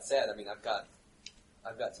 That said, I mean, I've got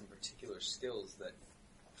some particular skills that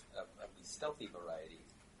of the stealthy variety.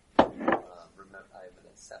 Remember, I am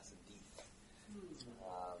an assassin thief.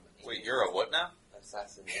 Wait, you're a what now?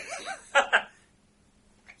 Assassin thief.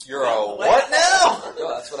 You're a what now? No,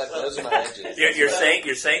 that's what those are my edges. You're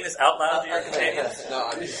saying this out loud to your companions? No,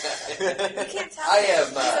 I'm You can't tell. I am.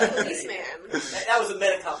 He's a policeman. That was a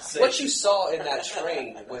meta conversation. What you saw in that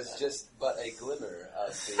train was just but a glimmer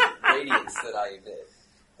of the radiance that I emit.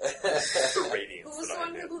 The radiance Who was that the I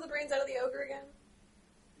one who knew. blew the brains out of the ogre again?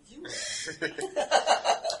 You.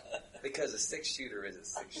 Because a 6-shooter is a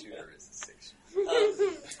 6-shooter is a 6-shooter.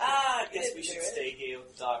 I guess we should stay here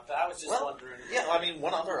with the doctor. I was just wondering. Yeah, I mean,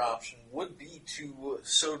 one other option would be to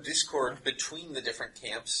sow discord between the different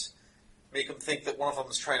camps, make them think that one of them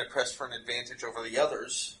is trying to press for an advantage over the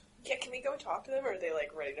others. Yeah, can we go talk to them, or are they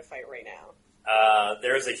like ready to fight right now?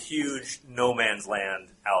 There's a huge no man's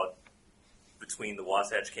land out between the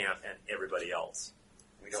Wasatch camp and everybody else.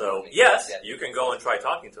 So yes, you can go and try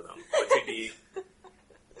talking to them, but you'd be.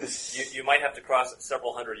 You might have to cross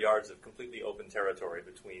several hundred yards of completely open territory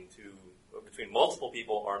between multiple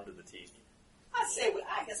people armed to the teeth.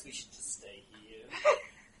 I guess we should just stay here.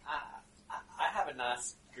 I have a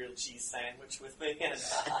nice grilled cheese sandwich with me, and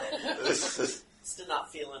still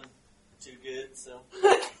not feeling too good. So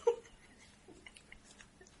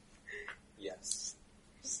yes,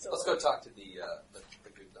 let's go talk to the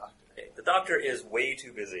good doctor. Okay. The doctor is way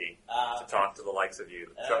too busy to talk to the likes of you.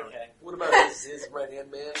 Okay. What about his right-hand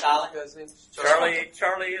man? Charlie. His name's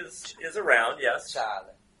Charlie is around. Yes.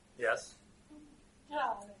 Charlie. Yes.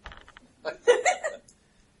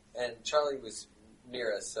 And Charlie was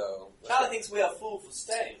near us, so... Charlie thinks we are fool for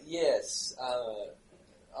staying. Yes.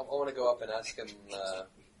 I want to go up and ask him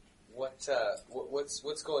what's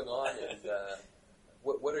going on, and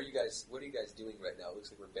what are you guys doing right now? It looks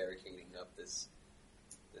like we're barricading up the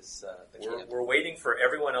camp. We're waiting for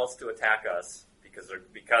everyone else to attack us because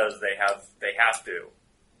they have to,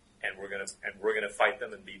 and we're gonna fight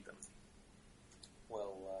them and beat them.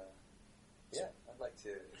 Well, yeah, I'd like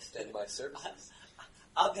to extend my services.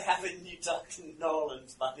 I'll be having you talk to Nolan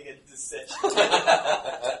by the end of the session.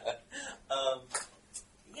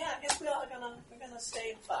 Yeah, I guess we're gonna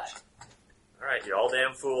stay and fight. All right, you're all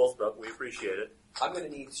damn fools, but we appreciate it. I'm going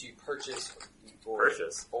to need to purchase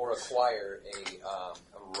or acquire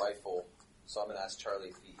a rifle. So I'm going to ask Charlie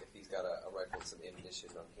if he's got a rifle and some ammunition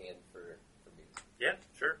on hand for me. Yeah,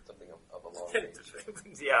 sure. Something of a long range.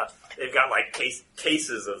 Yeah, they've got like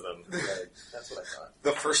cases of them. Right. That's what I thought.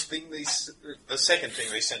 The second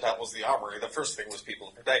thing they sent out was the armory. The first thing was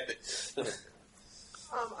people to protect it.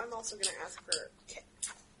 I'm also going to ask for...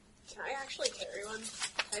 Can I actually carry one?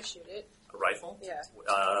 Can I shoot it? A rifle? Yeah.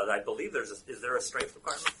 I believe is there a strength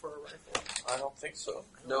requirement for a rifle? I don't think so.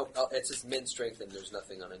 No, it's just min strength and there's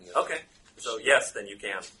nothing on any of Okay. So yes, then you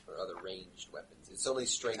can. or other ranged weapons. It's only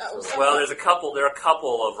strength Oh, for Well, there are a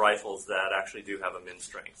couple of rifles that actually do have a min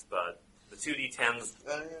strength, but the 2d10s,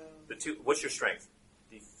 what's your strength?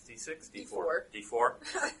 D6? D4? D4?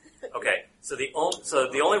 Okay. So the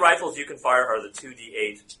only rifles you can fire are the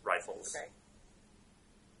 2d8 rifles. Okay.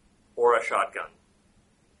 Or a shotgun.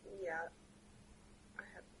 Yeah.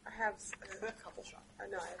 I have a couple shots.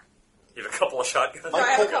 No, You have a couple of shotguns? I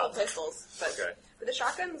have a couple pistols. But the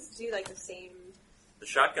shotguns do like the same... The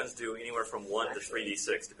shotguns do anywhere from 1 to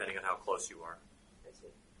 3d6, depending on how close you are. I see.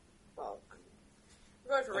 Well, I'm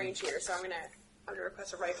going for range here, so I'm gonna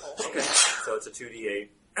request a rifle. Okay. So it's a 2d8,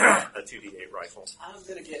 a 2d8 rifle. I'm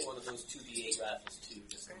gonna get one of those 2d8 rifles too,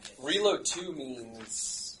 just in case. Reload 2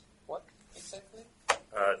 means what exactly?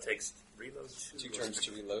 It takes reload 2 turns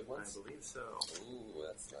to reload I once? believe so. Ooh,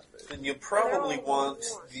 that's not very Then you probably want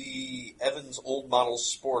the Evans Old Model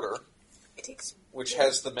Sporter, It takes... which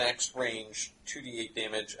has the max range, 2d8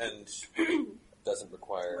 damage, and doesn't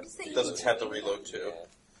require... What is it? doesn't have the reload too.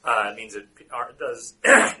 It means it does...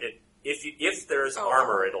 If there's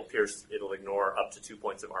armor, it'll ignore up to 2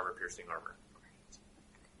 points of armor-piercing armor.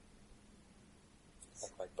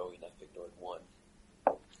 Like my Bowie knife ignored 1.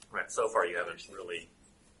 Right, so far you haven't really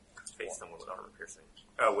faced someone with armor-piercing.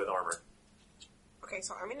 With armor. Okay,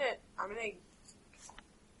 so I'm gonna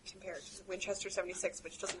compare it to the Winchester 76,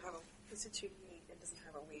 which doesn't have a... It's a 2d8 and doesn't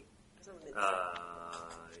have a weight. Doesn't have a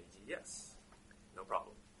mid-strength. Yes. No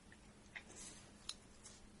problem.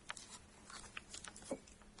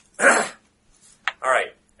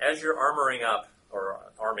 Alright, as you're arming up,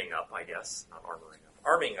 I guess, not armoring up,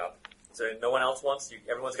 arming up, so no one else wants,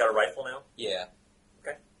 everyone's got a rifle now? Yeah.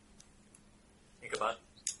 Okay. Ichabod?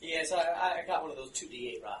 Yeah, so I got one of those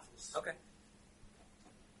 2d8 rifles. Okay.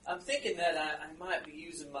 I'm thinking that I might be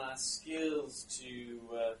using my skills to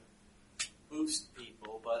boost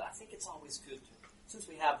people, but I think it's always good to, since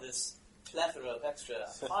we have this plethora of extra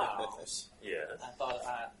firearms, Yes. I thought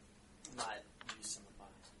I might use some of my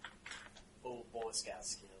old Boy Scout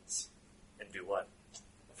skills. And do what?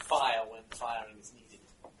 Fire when firing is needed.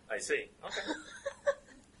 I see. Okay.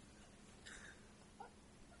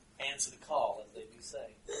 Answer the call, as they do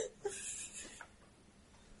say.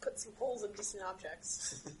 Put some holes in distant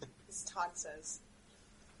objects, as Todd says.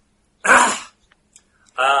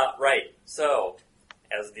 Right. So,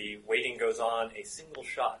 as the waiting goes on, a single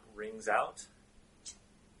shot rings out,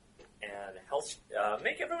 and health.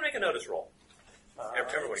 Everyone make a notice roll.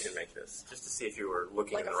 Everyone can make this, just to see if you were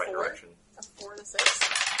looking Like in a the right 4? direction. A 4 and a 6.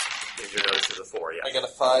 If your notice is a 4, yes. I got a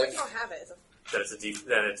You 5. don't have it. It's a,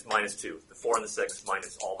 Then it's -2. The 4 and the 6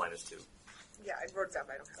 minus 2. yeah, I wrote it down,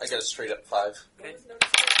 but I don't have I it. got a straight up 5. Okay.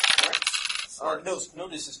 What was notice?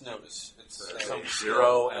 Notice is notice. It's So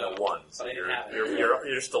 0 and a 1. So But I didn't you're, have it.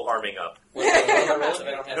 you're still arming up. So I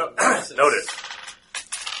don't have No, notices.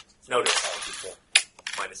 Notice.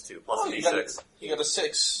 -2 plus Oh, a you got d6. You got a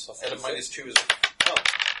 6 and a -2 is. Oh,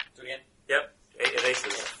 do it again. Yep. An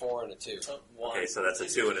aces. 4 and a 2. Oh, 1. Okay, so that's a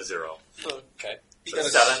 2 and a 0. Okay. You So got a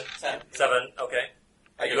 7. 7. 7. Okay.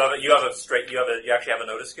 I You got- have a straight. You actually have a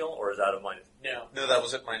notice skill, or is that a minus? No. No, that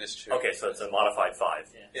was at -2. Okay, so it's a modified 5.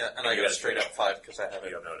 Yeah, and I got a straight up 5 because I have You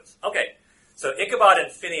it. have notice. Okay. So Ichabod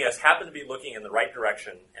and Phineas happen to be looking in the right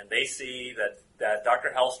direction, and they see that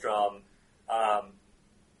Dr. Hellstrom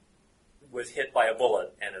was hit by a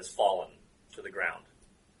bullet and has fallen to the ground.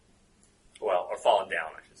 Well, or fallen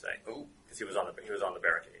down, I should say, Ooh. because he was on the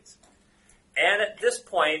barricades. And at this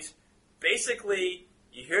point, basically,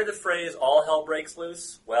 you hear the phrase "all hell breaks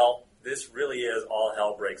loose." Well, this really is all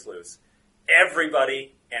hell breaks loose.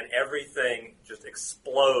 Everybody and everything just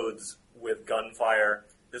explodes with gunfire.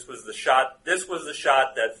 This was the shot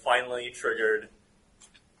that finally triggered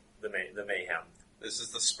the mayhem. This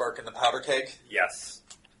is the spark in the powder keg. Yes.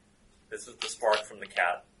 This is the spark from the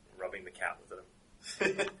cat, rubbing the cat with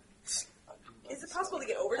it. Is it possible to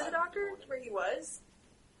get over to the doctor where he was?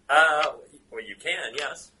 Well, you can,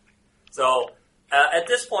 yes. So, at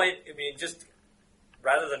this point, I mean, just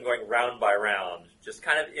rather than going round by round, just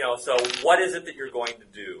kind of, so what is it that you're going to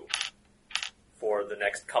do for the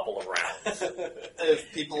next couple of rounds?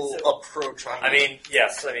 If people approach on I mean,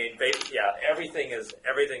 yes, everything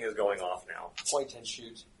is going off now. Point and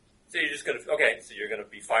shoot. So you're just going to, so you're going to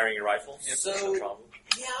be firing your rifle? So- No problem.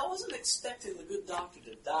 Yeah, I wasn't expecting the good doctor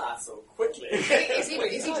to die so quickly. Is he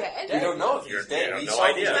dead? we don't know if You're- he's dead. you have We no saw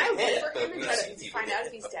him idea. Can I hit, wait for but him we and try see to people. find out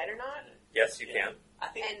if he's dead or not? Yes, you can. I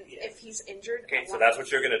think, And yes. if he's injured, Okay, I so want- that's what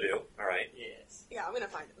you're going to do. All right. Yes. Yeah, I'm gonna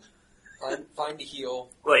find him. Find a heal.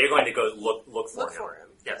 Well, you're going to go look for Look him. for him.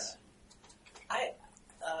 Yes.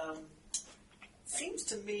 Seems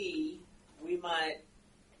to me we might,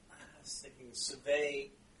 I was thinking,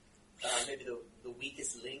 survey maybe the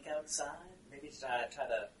weakest link outside. Maybe try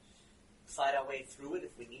to fight our way through it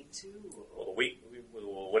if we need to. Well,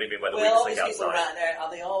 what do you mean by the Well, weakest these link people outside? around there, are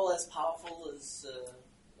they all as powerful as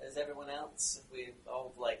everyone else? If we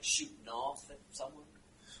all shoot north at someone?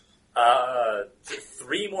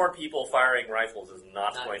 3 more people firing rifles is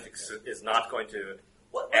not Not going good. to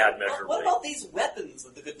What add measurably. What about these weapons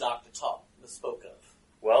that the good doctor spoke of?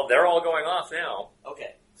 Well, they're all going off now.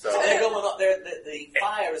 Okay, So so they're going up. The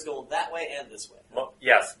fire is going that way and this way.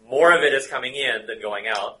 yes, more of it is coming in than going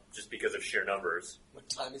out, just because of sheer numbers. What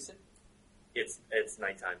time is it? It's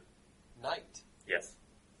nighttime. Night. Yes.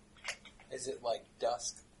 Is it like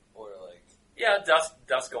dusk or like Yeah,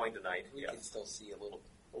 dusk going to night. we Yes. can still see a little?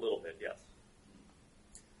 A little bit, yes.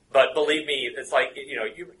 But believe me, it's like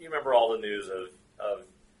you remember all the news of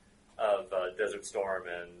Desert Storm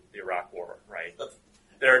and the Iraq War, right?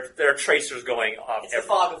 There are tracers going off. It's the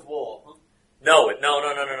fog of war. Huh? No.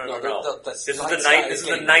 the This is the night night. sky This is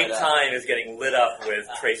the getting lit up. nighttime is getting lit up with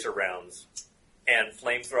tracer rounds, and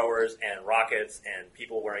flamethrowers, and rockets, and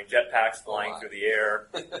people wearing jetpacks flying my. through the air,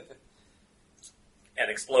 and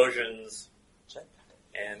explosions,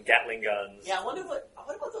 and Gatling guns. Yeah, I wonder what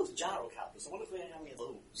about those gyrocopters? I wonder if we have any of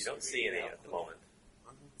those. You don't see any at the moment.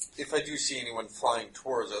 If I do see anyone flying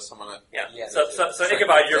towards us, I'm gonna. Yeah. Yeah, So try to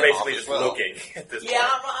Ichabod, get you're them basically off just as well. looking at this Yeah,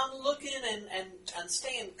 point. I'm looking and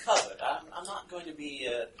staying covered. I'm not going to be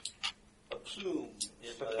a plume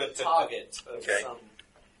in the target of Okay. some.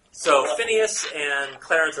 So Phineas and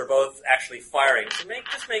Clarence are both actually firing. So make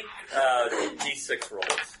D6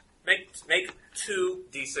 rolls. Make 2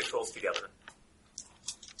 D6 rolls together.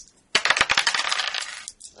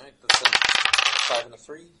 Alright, that's a 5 and a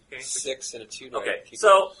 3. Okay. 6 and a 2. Okay.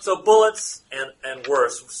 So bullets and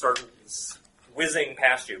worse start whizzing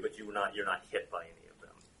past you, but you're not hit by any of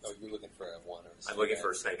them. Oh, you're looking for a 1 or a I'm looking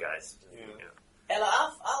for snake eyes. Yeah.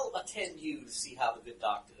 Ella, I'll attend you to see how the good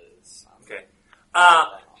doctor is. Okay.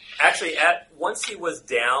 Actually, once he was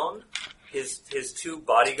down, his 2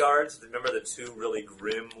 bodyguards, remember the 2 really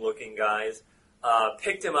grim-looking guys,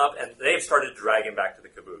 picked him up, and they have started to drag him back to the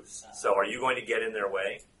caboose. So are you going to get in their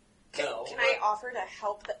way? No. Can I offer to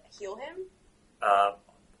help heal him?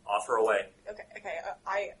 Offer away. Okay.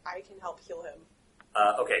 I can help heal him.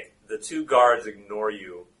 Okay, the 2 guards ignore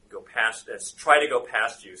you, go past, try to go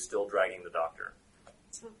past you, still dragging the doctor.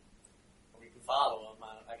 We can follow him.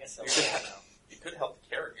 I guess I will. You could help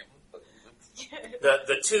carry him, but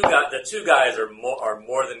The two guys are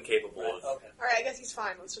more than capable of. Okay. Alright, I guess he's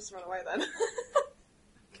fine. Let's just run away then.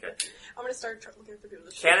 Okay. I'm gonna start looking for people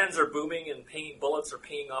to shoot. Cannons are booming and bullets are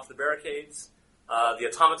pinging off the barricades. The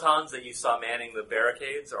automatons that you saw manning the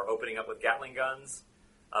barricades are opening up with Gatling guns.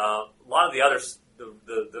 A lot of the others,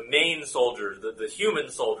 the main soldiers, the human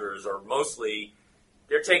soldiers, are mostly,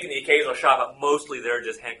 they're taking the occasional shot, but mostly they're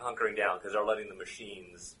just hunkering down because they're letting the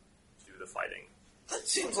machines do the fighting. That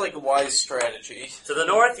seems like a wise strategy. To the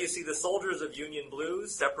north, you see the soldiers of Union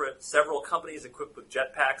Blues, several companies equipped with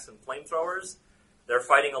jetpacks and flamethrowers. They're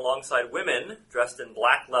fighting alongside women dressed in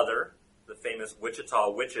black leather, the famous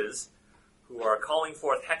Wichita witches, who are calling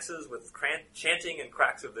forth hexes with chanting and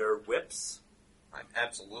cracks of their whips. I'm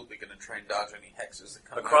absolutely going to try and dodge any hexes that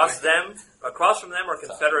come Across from them are That's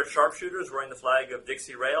Confederate sharpshooters wearing the flag of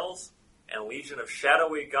Dixie Rails, and a legion of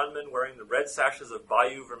shadowy gunmen wearing the red sashes of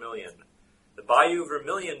Bayou Vermilion. The Bayou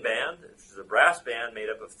Vermilion Band, which is a brass band made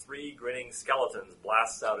up of 3 grinning skeletons,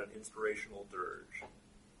 blasts out an inspirational dirge.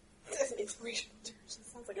 That's an inspirational dirge. That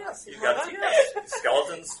sounds like a You've got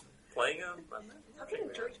skeletons playing a How can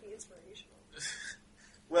a dirge be inspirational?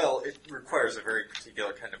 Well, it requires a very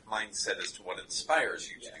particular kind of mindset as to what inspires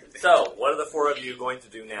you to do things. So, what are the 4 of you going to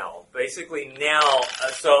do now? Basically, now,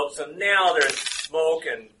 so now there's smoke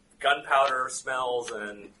and gunpowder smells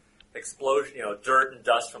and explosion, dirt and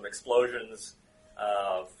dust from explosions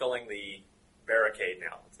filling the barricade.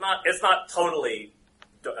 Now, it's not totally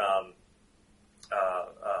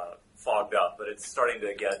fogged up, but it's starting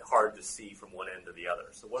to get hard to see from one end to the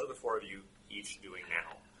other. So, what are the 4 of you each doing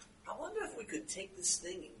now? I wonder if we could take this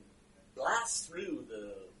thing and blast through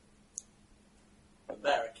the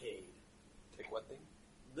barricade. Take what thing?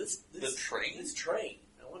 The train? This train.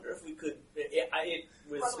 I wonder if we could. It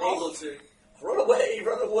was able to run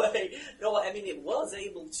away. No, I mean it was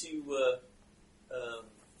able to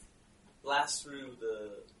blast through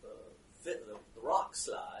the rock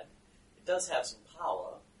slide. It does have some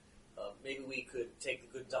power. Maybe we could take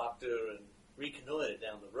the good doctor and reconnoiter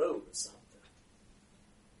down the road or something.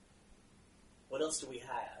 What else do we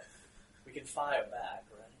have? We can fire back,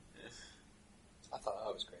 right? I thought I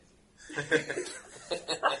was crazy.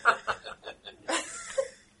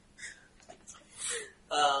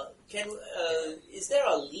 Is there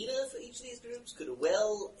a leader for each of these groups? Could a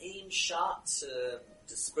well-aimed shot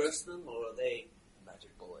disperse them, or are they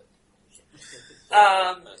Magic bullet.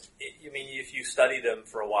 You mean if you study them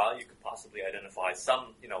for a while, you could possibly identify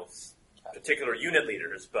some, particular unit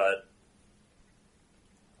leaders, but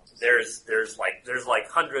there's like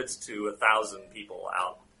hundreds to 1,000 people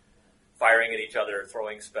out firing at each other,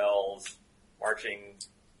 throwing spells, marching,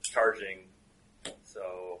 charging.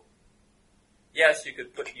 So yes,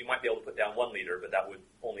 you might be able to put down one leader, but that would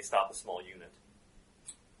only stop a small unit.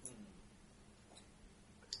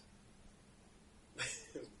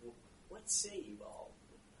 What say you all?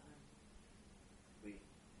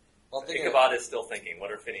 Ichabod is still thinking.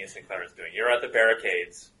 What are Phineas and Clarence doing? You're at the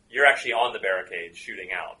barricades. You're actually on the barricades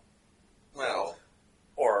shooting out. Well,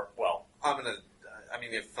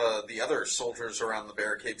 if the other soldiers around the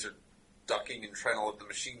barricades are ducking and trying to let the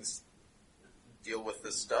machines deal with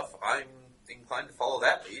this stuff, I'm inclined to follow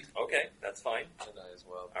that lead. Okay, that's fine. And I as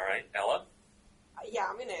well. All right, Ella? Yeah,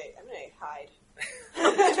 I'm gonna hide.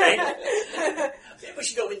 Okay. Maybe we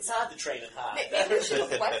should go inside the train and hide. Maybe we should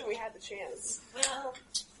have left when we had the chance. Well,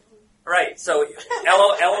 Right, so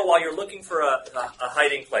Ella, while you're looking for a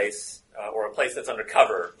hiding place, or a place that's under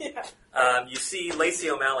cover, Yeah. you see Lacey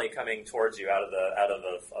O'Malley coming towards you out of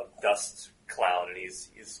a dust cloud, and he's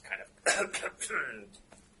kind of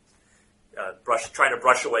trying to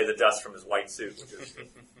brush away the dust from his white suit,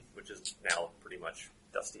 which is now pretty much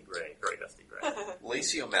dusty gray, very dusty gray.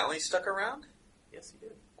 Lacey O'Malley stuck around? Yes, he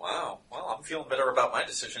did. Wow. Well, I'm feeling better about my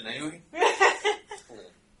decision anyway.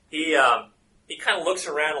 He kind of looks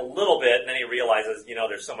around a little bit, and then he realizes,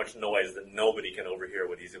 there's so much noise that nobody can overhear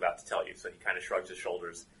what he's about to tell you. So he kind of shrugs his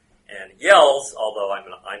shoulders and yells, although I'm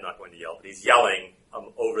not going to yell, but he's yelling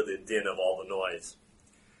over the din of all the noise.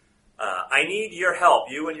 I need your help,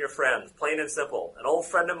 you and your friends, plain and simple. An old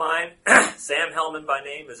friend of mine, Sam Hellman by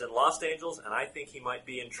name, is in Los Angeles, and I think he might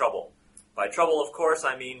be in trouble. By trouble, of course,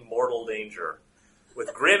 I mean mortal danger.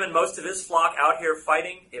 With Grim and most of his flock out here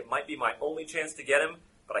fighting, it might be my only chance to get him,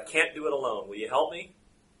 but I can't do it alone. Will you help me?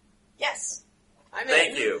 Yes. I'm in.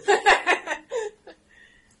 Thank you.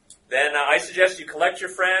 Then I suggest you collect your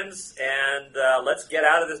friends, and let's get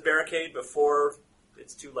out of this barricade before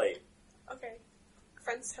it's too late. Okay.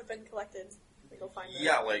 Friends have been collected. We go find them.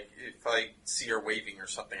 Yeah, like if I see her waving or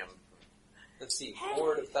something, Let's see, Hey.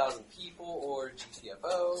 horde of 1,000 people or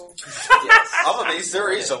GTFO. Yes. I'm amazed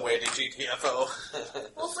there is a way to GTFO.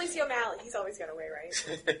 Well, it's Lacey O'Malley. He's always got a way,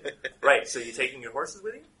 right? Right. So you taking your horses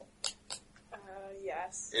with you?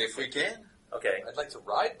 Yes. If we can. Okay. I'd like to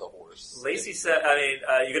ride the horse. Lacey said,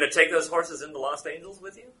 you're going to take those horses into Lost Angels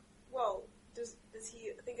with you? Well, does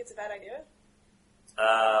he think it's a bad idea?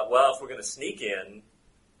 Well, if we're going to sneak in,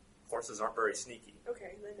 horses aren't very sneaky.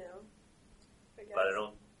 Okay, then no. I guess. But I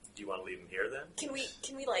don't. Do you want to leave them here then? Can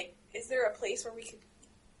we like? Is there a place where we could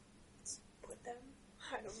put them?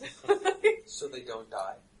 I don't know. So they don't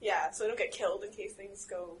die. Yeah, so they don't get killed in case things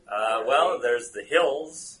go. Well, there's the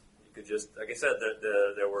hills. You could just, like I said,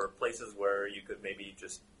 there were places where you could maybe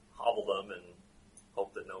just hobble them and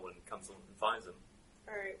hope that no one comes and finds them,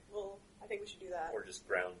 All right. Well, I think we should do that. or just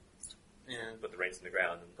ground, put the reins in the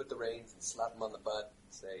ground. And, Put the reins and slap them on the butt.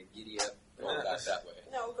 Say, giddy up. And go back that way.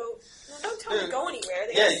 No, go. No, don't tell them to go anywhere.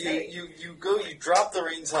 They Yeah, gotta stay. you go, you drop the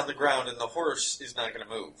reins on the ground, and the horse is not going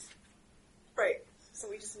to move. Right. So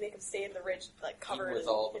we just make them stay in the ridge, like covered. Even with and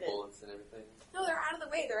all the hidden. bullets and everything. No, they're out of the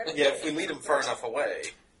way. They're out of the Yeah, way. if we lead them far enough away.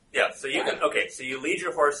 yeah, so you can. Okay, so you lead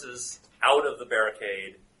your horses out of the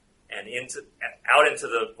barricade and out into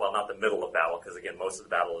the, well, not the middle of battle, because again, most of the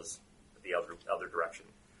battle is the other direction.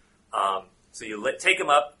 So you take them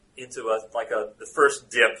up into the first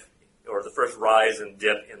dip, or the first rise and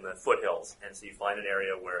dip in the foothills, and so you find an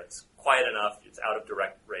area where it's quiet enough, it's out of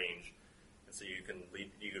direct range, and so you can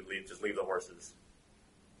just leave the horses.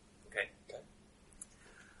 Okay.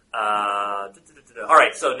 All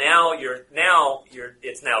right. So now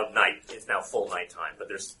it's now night. It's now full nighttime. But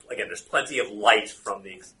there's plenty of light from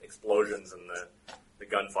the explosions and the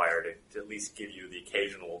gunfire to at least give you the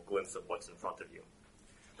occasional glimpse of what's in front of you.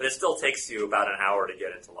 But it still takes you about an hour to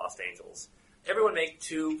get into Lost Angels. Everyone make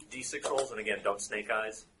 2 d6 rolls, and again, don't snake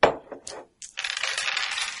eyes. I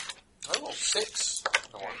rolled 6.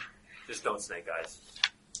 No. Just don't snake eyes.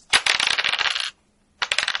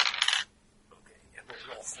 Okay, and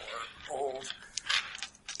we'll roll for old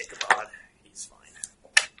Ichabod. He's fine.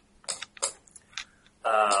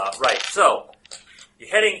 Right, so you're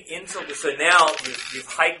heading into. So now you've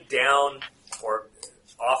hiked down or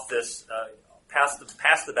off this past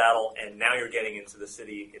the battle, and now you're getting into the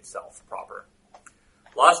city itself proper.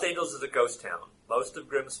 Lost Angels is a ghost town. Most of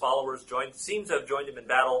Grimm's followers seem to have joined him in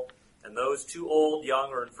battle, and those too old, young,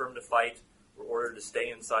 or infirm to fight were ordered to stay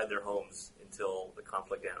inside their homes until the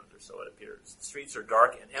conflict ends, or so it appears. The streets are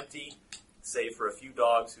dark and empty, save for a few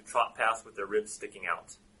dogs who trot past with their ribs sticking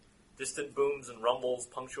out. Distant booms and rumbles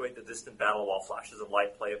punctuate the distant battle, while flashes of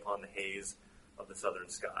light play upon the haze of the southern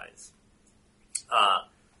skies.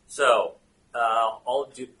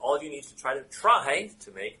 All of you need to try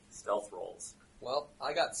to make stealth rolls. Well,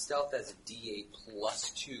 I got stealth as a D8 plus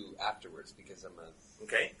 2 afterwards because I'm a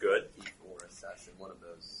Okay, good. thief or assassin. One of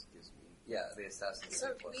those gives me... Yeah, the assassin gives So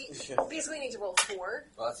me plus we 2. basically need to roll 4.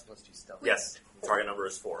 Well, that's plus 2 stealth. Yes, the target number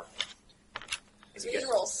is 4. So we need to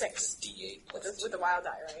roll 6 D8 with plus 2. the wild die,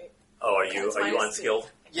 right? Oh, are you That's minus unskilled?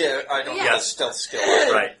 Yeah, I don't Yeah. have a stealth skill.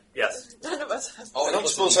 Right. Yes. None of us have. Oh, I don't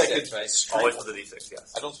it's suppose plus I a could D6, right? street. Always with the d6.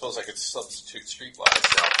 Yes. I don't suppose I could substitute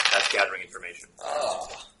streetwise. No, that's gathering information. Oh.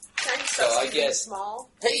 Can I So I get- small?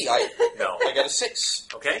 Hey, No. I got a 6.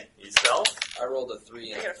 Okay. You stealth. I rolled a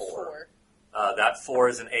 3 I and got a a 4. 4. That 4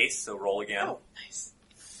 is an ace, so roll again. Oh, nice.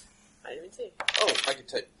 I didn't even see. Oh, I can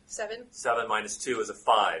take. 7. 7 minus 2 is a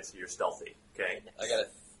 5, so you're stealthy. Okay. I got a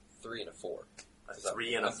 3 and a 4. A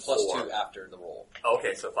 3 and a I'm plus 4. 2 after the roll.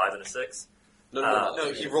 Okay, so 5 and a 6. No,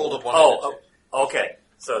 No, he rolled a 1. Oh, okay.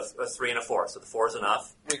 So it's a 3 and a 4. So the 4 is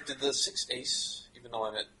enough. Wait, did the 6 ace, even though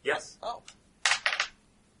I'm at... Yes. Oh.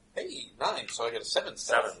 Hey, 9, so I got a 7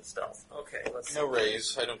 stealth. 7 stealth. Okay, let's No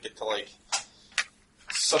raise. I don't get to,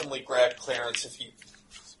 suddenly grab Clarence if he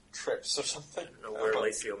trips or something. I don't know where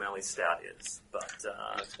Lacey O'Malley's stat is, but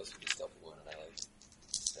I'm not supposed to be stealthy 1 and I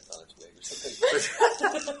stepped on its wig or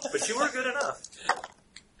something. but you were good enough.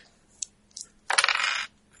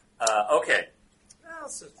 Okay. Well,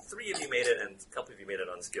 so 3 of you made it, and a couple of you made it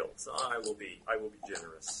unskilled. So I will be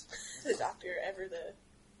generous. The doctor, ever the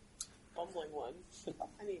bumbling one.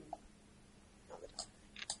 I mean, not the doctor.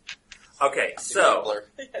 Okay, so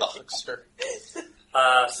Huckster.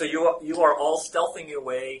 so you are all stealthing your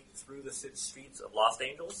way through the streets of Lost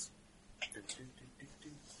Angels.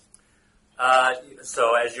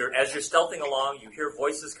 So as you're stealthing along, you hear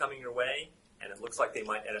voices coming your way, and it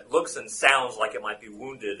looks and sounds like it might be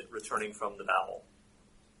wounded returning from the battle.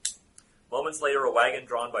 Moments later, a wagon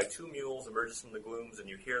drawn by 2 mules emerges from the glooms, and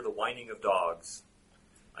you hear the whining of dogs.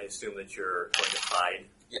 I assume that you're going to hide.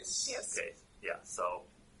 Yes. Yes. Okay. Yeah. So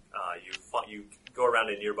you go around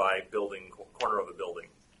a nearby building, corner of a building.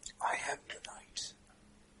 I have the knife.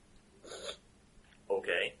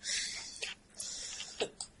 Okay.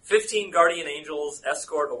 15 guardian angels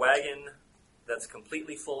escort a wagon that's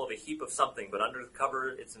completely full of a heap of something, but under the cover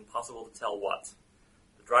it's impossible to tell what.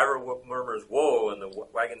 The driver murmurs, "Whoa," and the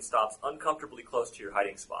wagon stops uncomfortably close to your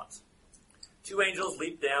hiding spot. 2 angels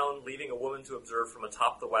leap down, leaving a woman to observe from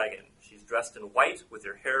atop the wagon. She's dressed in white, with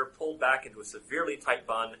her hair pulled back into a severely tight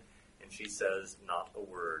bun, and she says not a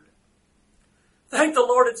word. "Thank the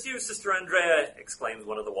Lord it's you, Sister Andrea," exclaims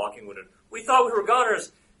one of the walking wounded. "We thought we were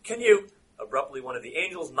goners. Can you—" Abruptly, one of the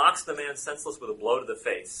angels knocks the man senseless with a blow to the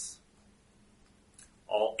face.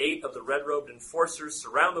 All 8 of the red-robed enforcers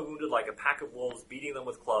surround the wounded like a pack of wolves, beating them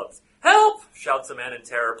with clubs. "Help!" shouts a man in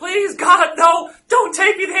terror. "Please, God, no! Don't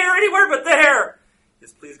take me there, anywhere but there!"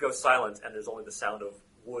 His pleas go silent, and there's only the sound of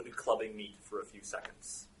wood clubbing meat for a few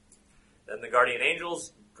seconds. Then the guardian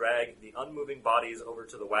angels drag the unmoving bodies over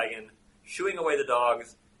to the wagon, shooing away the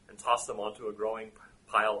dogs, and toss them onto a growing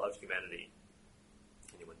pile of humanity.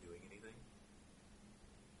 Anyone doing anything?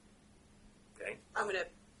 Okay. I'm gonna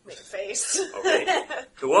make a face. Okay.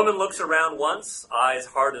 The woman looks around once, eyes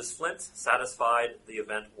hard as flint, satisfied the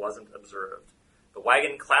event wasn't observed. The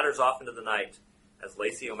wagon clatters off into the night as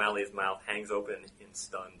Lacey O'Malley's mouth hangs open in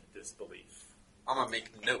stunned disbelief. I'm gonna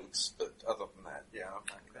make notes, but other than that, yeah.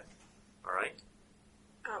 Okay. All right.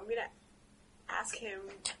 I'm gonna ask him,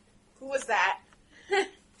 who was that?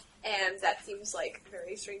 And that seems like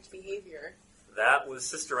very strange behavior. That was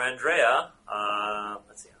Sister Andrea.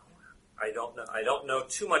 Let's see. I don't know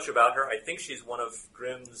too much about her. I think she's one of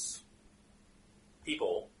Grimm's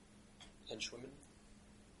people. Henchwomen?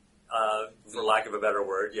 For lack of a better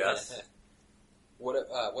word, yes. What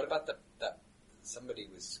about that somebody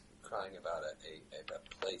was crying about a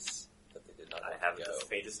place that they did not I want haven't to go? the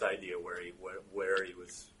faintest idea where he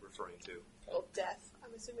was referring to. Well, death,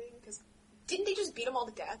 I'm assuming, because didn't they just beat them all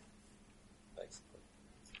to death? Basically.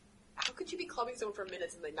 How could you be clubbing someone for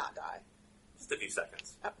minutes and they not die? Just a few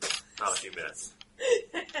seconds. Oh. Not a few minutes.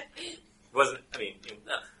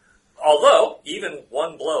 Although, even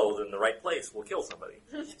one blow in the right place will kill somebody.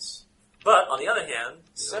 Yes. But, on the other hand...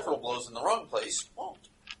 Several blows in the wrong place won't.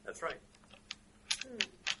 That's right.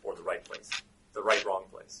 Or the right place. The right wrong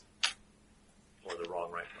place. Or the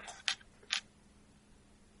wrong right place.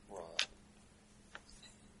 Well,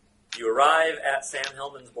 You arrive at Sam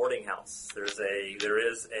Hellman's boarding house. There is a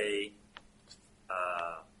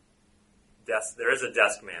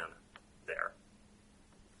desk man there.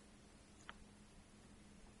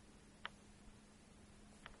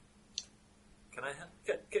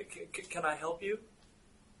 Can I help you?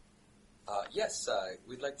 yes,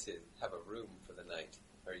 we'd like to have a room for the night.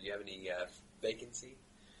 Or do you have any vacancy?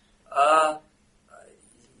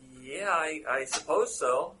 Yeah, I suppose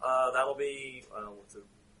so. That'll be what's the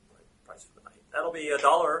price for the night? That'll be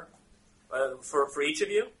 $1 for each of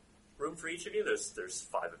you. Room for each of you. There's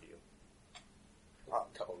 5 of you.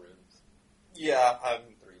 A couple rooms. Yeah, I'm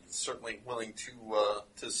certainly willing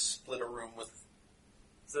to split a room with.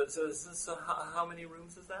 So how many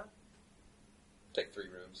rooms is that? Take 3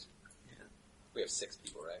 rooms. Yeah. We have 6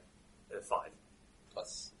 people, right? 5.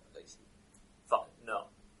 Plus Lacey. 5. No,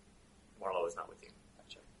 Marlo is not with you.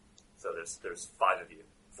 Gotcha. So there's 5 of you.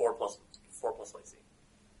 4 plus Lacey.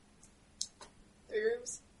 3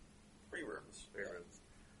 rooms? 3 rooms. 3 rooms.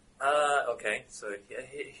 Okay. So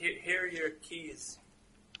here are your keys.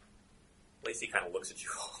 Lacey kind of looks at you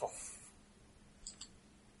all.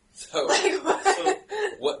 So, Like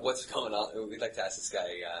what? what's going on? We'd like to ask this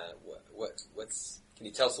guy. What's? Can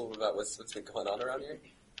you tell us a little bit about what's been going on around here?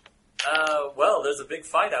 Well, there's a big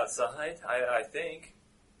fight outside. I think.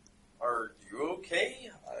 Are you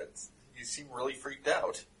okay? You seem really freaked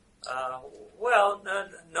out. Well,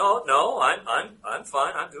 no. I'm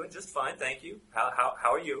fine. I'm doing just fine. Thank you. How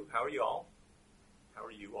are you? How are you all? How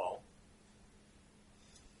are you all?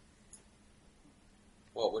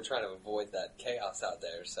 Well, we're trying to avoid that chaos out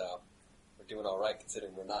there, so we're doing all right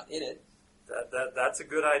considering we're not in it. That's a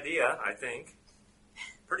good idea. I think.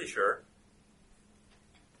 Pretty sure.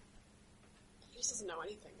 He just doesn't know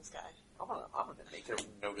anything, this guy. I'm gonna make a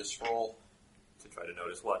notice roll. To try to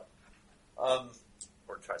notice what, or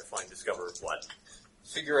try to discover what.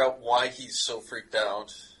 Figure out why he's so freaked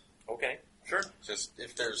out. Okay. Sure. Just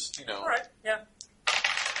if there's, All right. Yeah.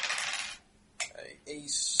 a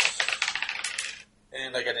ace,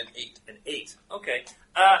 and I got an 8. An 8. Okay.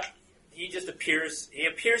 He just appears. He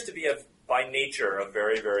appears to be by nature a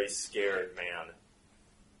very, very scared man.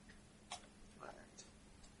 Alright.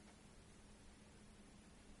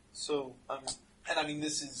 So, and I mean,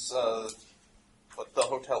 this is what, the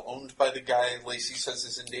hotel owned by the guy Lacey says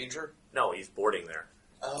is in danger. No, he's boarding there.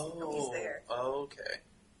 Oh, He's there. Okay.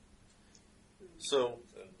 So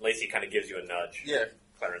Lacey kind of gives you a nudge. Yeah.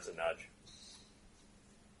 Clarence a nudge.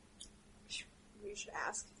 We should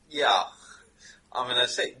ask. Yeah. I'm going to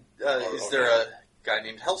say, is there a guy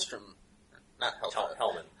named Hellstrom? Not Hellstrom.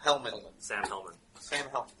 Hellman. Hellman. Sam Hellman. Sam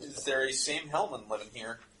Hellman. Is there a Sam Hellman living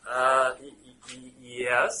here?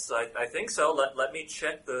 Yes, I think so. Let me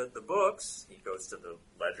check the books. He goes to the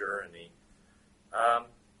ledger and he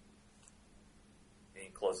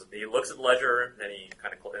closes. He looks at the ledger and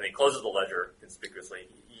he closes the ledger conspicuously.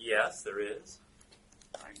 Yes, there is.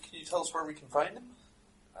 All right, can you tell us where we can find him?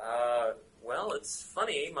 Well, it's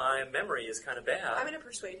funny. My memory is kind of bad. I'm going to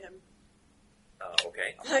persuade him.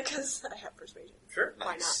 Okay. Because I have persuasion. Sure.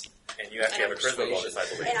 Why not? And you actually have a charisma bonus, I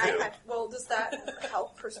believe, And too. well, does that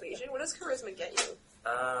help persuasion? What does charisma get you?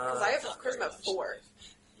 Because I have charisma of 4.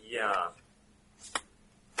 Yeah.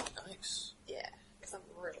 Nice. Yeah, because I'm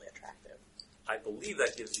really attractive. I believe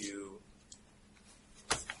that gives you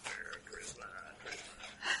charisma.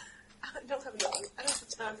 I don't have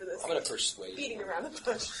time for this I'm going to persuade beating him. around the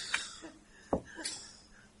bush. It's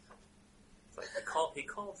like he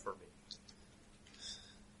called for me.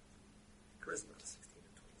 Charisma 16 to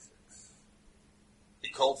 26. He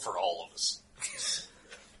called for all of us.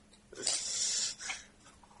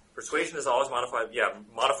 Persuasion is always modified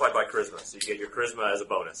by charisma, so you get your charisma as a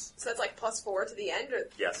bonus. So that's like +4 to the end? Or?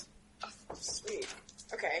 Yes. Oh, sweet.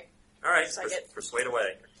 Okay. All right, So I get- persuade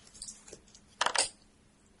away.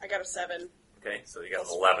 I got a 7. Okay, so you got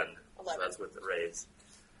an 11. 11. So that's with the raise.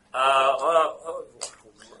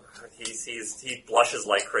 He blushes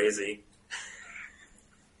like crazy,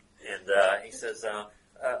 and he says,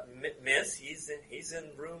 "Miss, he's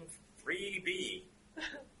in room 3B.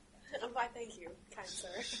 Oh, why, thank you, kind sir.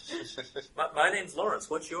 My name's Lawrence.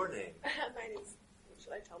 What's your name? My name's... What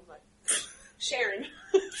should I tell him? Sharon.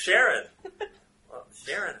 Sharon. Well,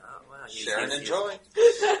 Sharon. Oh, wow. Sharon and Joy.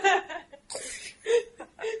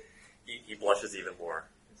 He blushes even more.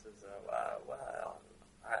 He says, "Well,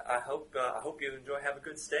 I hope you have a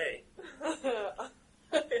good stay." I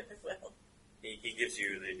will. He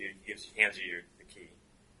hands you the key.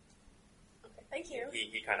 Okay, thank you.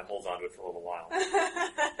 He kind of holds on to it for a little while,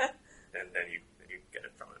 and then you get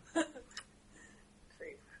it from him.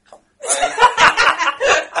 Creep.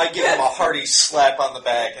 I give him a hearty slap on the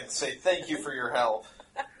back and say, "Thank you for your help."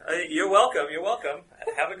 You're welcome. You're welcome.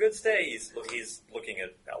 Have a good stay. He's looking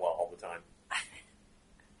at Ella all the time.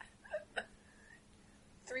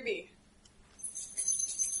 3B.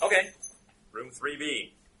 Okay, room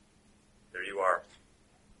 3B. There you are.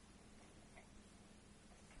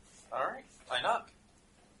 All right, I knock.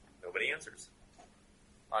 Nobody answers.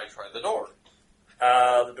 I try the door.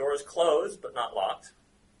 The door is closed but not locked.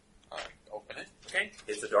 I open it. Okay,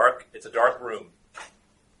 it's a dark room.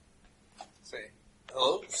 Say,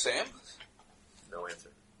 "Hello, Sam." No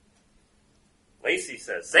answer. Lacey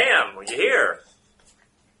says, "Sam, are you here?"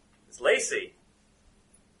 It's Lacey.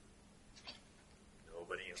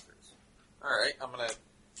 Nobody answers. All right, I'm gonna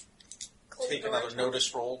Close take the door. another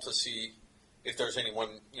notice roll to see if there's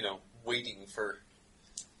anyone, waiting for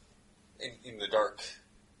in the dark.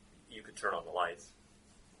 You could turn on the lights.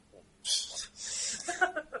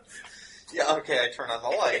 Yeah, okay, I turn on the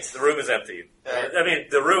lights. The room is empty.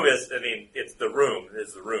 The room is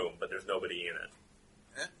the room, but there's nobody in it.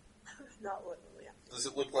 Not literally. Yeah. Does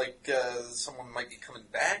it look like someone might be coming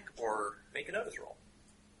back, or... Make a notice roll.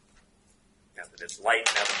 Now that it's light,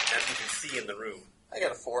 now that you can see in the room. I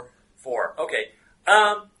got a 4. 4. Okay.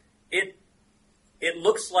 It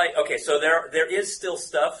looks like, okay, so there is still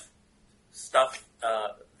stuff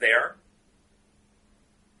there.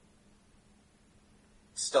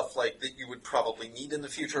 Stuff like that you would probably need in the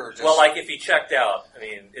future, or just... Well, like if he checked out,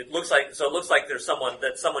 it looks like there's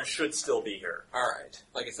someone should still be here. All right.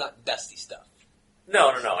 Like it's not dusty stuff. No,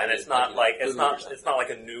 and it's not like Food or something. it's not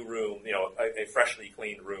like a new room, a freshly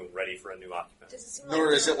cleaned room ready for a new occupant. Does it seem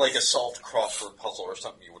Nor is it like a solved crossword puzzle or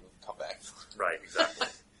something you wouldn't come back for. Right, exactly.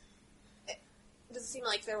 Does it seem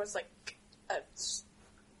like there was like a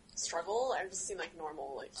struggle, or does it seem like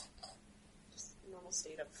normal, just normal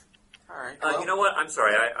state of? All right. You know what? I'm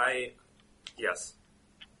sorry. Yes.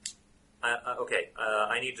 Okay.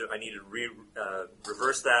 I need to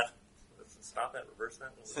reverse that. Stop that. Reverse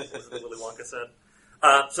that. What was it Willy Wonka said?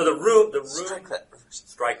 So the room. Strike that.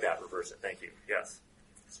 Strike that. Reverse it. Thank you. Yes.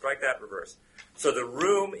 Strike that. Reverse. So the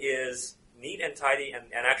room is neat and tidy, and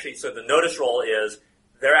actually, so the notice roll is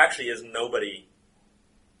there actually is nobody.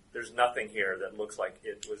 There's nothing here that looks like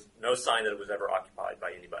it was. No sign that it was ever occupied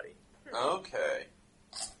by anybody. Okay.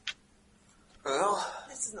 Well,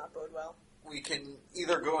 This does not bode well. we can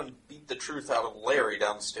either go and beat the truth out of Larry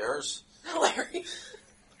downstairs, Larry.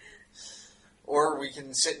 or we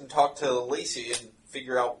can sit and talk to Lacey and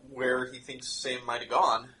figure out where he thinks Sam might have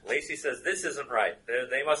gone. Lacey says this isn't right.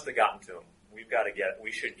 They must have gotten to him.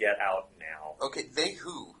 We should get out now. Okay, they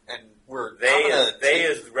who? And we're They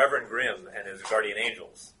is Reverend Grimm and his guardian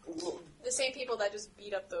angels. The same people that just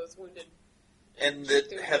beat up those wounded. And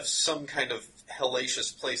that have some kind of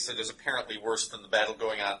hellacious place that is apparently worse than the battle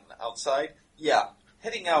going on outside. Yeah,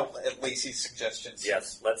 heading out at Lacey's suggestions.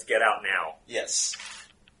 Yes, let's get out now. Yes.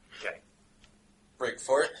 Okay. Break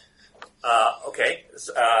for it. Okay.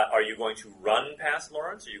 So, are you going to run past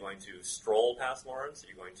Lawrence? Are you going to stroll past Lawrence? Are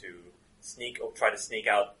you going to try to sneak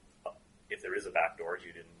out? If there is a back door,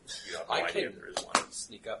 you have no idea if there is one.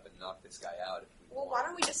 Sneak up and knock this guy out. Well, why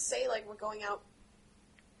don't we just say, like, we're going out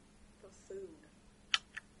for food?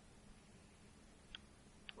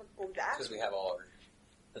 Or that? Because we have all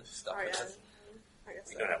our stuff Alright, with us. I guess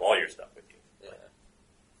You so. don't have all your stuff with you. Yeah.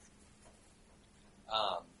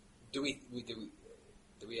 Do we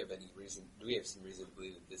have any reason? Do we have some reason to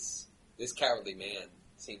believe that this cowardly man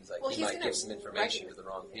seems like he might give some information to the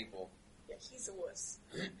wrong people? Yeah, he's a wuss.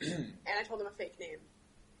 And I told him a fake name.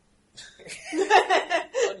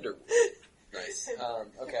 Underwood. Nice.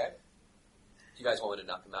 Okay. You guys want me to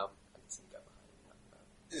knock him out? I can sneak up behind him and knock him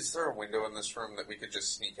out. Is there a window in this room that we could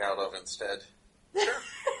just sneak out of instead?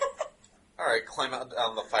 Alright, climb out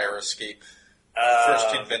on the fire escape.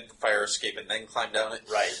 First invent the fire escape and then climb down it.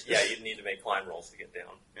 Right. Yeah, you'd need to make climb rolls to get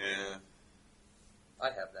down. Yeah. I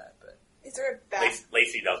have that, but Is there a back?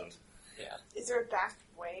 Lacey doesn't. yeah. Is there a back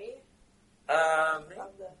way? Maybe.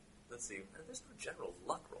 Of the... Let's see. There's no general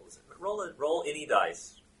luck roll. Is it? Roll any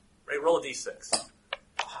dice. Right. Roll a d6.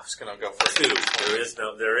 I was gonna go for 2. There is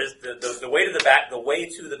the way to the back. The way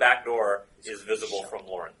to the back door is visible from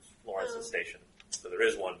Lawrence's station. So there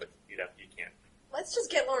is one, but you can't. Let's just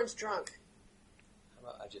get Lawrence drunk. How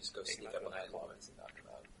about I just go sneak up behind Lawrence and knock him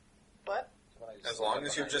out? What? How about I just As sneak long up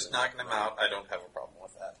as you're behind just him? knocking him out, I don't have a problem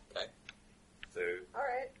with that. Okay. So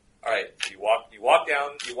Alright. all right. You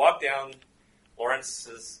walk down. Lawrence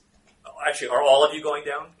is. Actually, are all of you going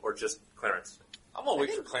down, or just Clarence? I'm gonna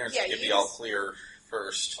wait for Clarence yeah, to give me he's- all clear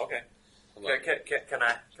first. Okay. Hold on. Can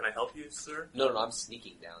I help you, sir? No, I'm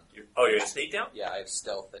sneaking down. You're gonna sneak down? Yeah, I have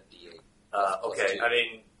stealth at D8. Okay. 2. I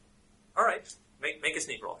mean, all right. Make a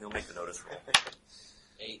sneak roll. He'll make the notice roll.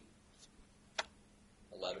 8.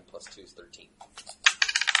 11 plus 2 is 13.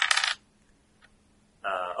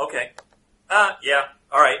 Okay. Yeah.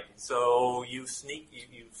 All right. So you sneak,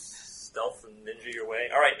 you stealth and ninja your way.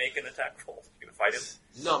 All right. Make an attack roll. You gonna fight him?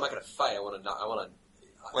 No, I'm not going to fight. I want to.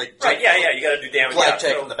 Like, Right. Yeah. You got to do damage.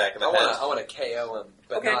 blackjack so- in the back of the I head. want to KO him,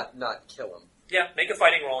 but Okay. not kill him. Yeah. Make a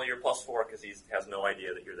fighting roll. You're +4 because he has no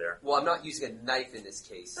idea that you're there. Well, I'm not using a knife in this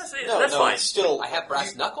case. That's No, fine. it's still. I have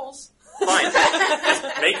brass knuckles. Fine.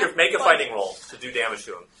 Make a fighting roll to do damage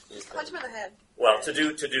to him. Punch him in the head. Well, to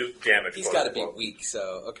do damage. He's quote got to be unquote. weak, so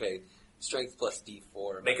okay. Strength plus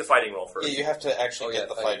D4. Make a fighting roll first. Yeah, you have to actually get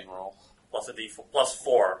the fighting roll. Plus a D4,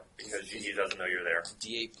 +4 because he doesn't know you're there.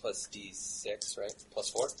 D8 plus D6, right? Plus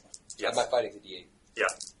 4? Yes. My fighting's a D8. Yeah.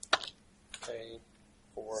 Okay.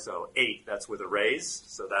 4. So 8. That's with a raise.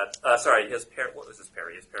 So that. Sorry, his parry. What was his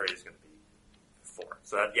parry? His parry is going to be 4.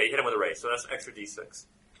 So that, you hit him with a raise. So that's extra D6.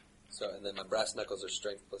 So, and then my brass knuckles are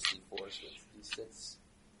strength plus D4, so it's D6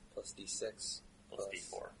 plus D6 Plus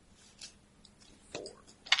D4. D4.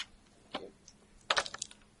 Okay.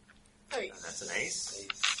 Hey. And that's an ace.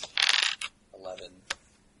 Ace. 11.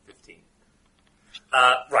 15.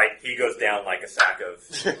 Right. He goes down like a sack of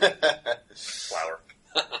flour.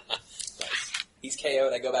 Nice. He's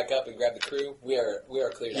KO'd. I go back up and grab the crew. We are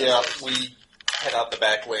cleared Yeah, out. we head out the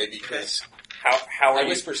back way because How I are you?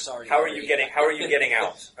 whisper sorry. How are you getting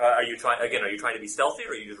out? Are you trying to be stealthy,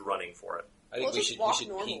 or are you just running for it? I think We'll we just should walk peek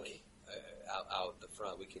normally. out the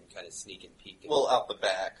front. We can kind of sneak and peek. well, out the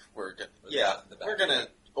back. We're the back. we're gonna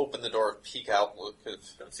open the door, peek out, look.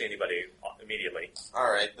 Don't see anybody immediately.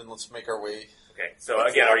 All right, then let's make our way. Okay. So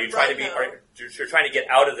Let's again, not are you trying to be? run, You're trying to get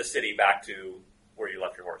out of the city back to where you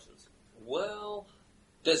left your horses? Well,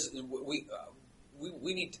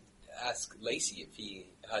 we need to ask Lacey if he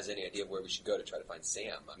has any idea of where we should go to try to find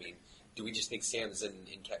Sam. I mean, do we just think Sam's in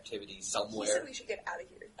captivity He somewhere said we should get out of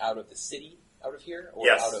here. out of the city, out of here, or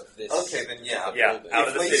Yes. out of this? Okay, then yeah. Yeah, building? out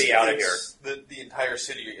of the If Lacey city, out of thinks the entire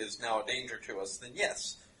city is now a danger to us, then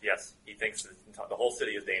yes. Yes, he thinks that the whole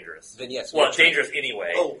city is dangerous. Then yes. Well, we'll it's try- dangerous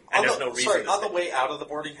anyway, Oh, and there's no reason. sorry. to On the stay. way out of the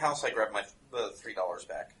boarding house, I grabbed the $3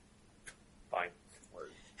 back. Fine.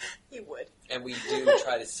 He would. And we do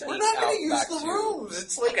try to sneak We're not out going to use back the to. rooms.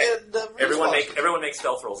 It's like Okay. the Everyone make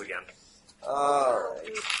stealth rolls again. All right.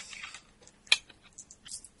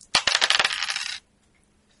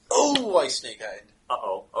 Oh, I snake-eyed.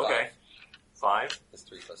 Okay. 5. That's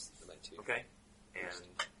 3 plus my 2. Okay. And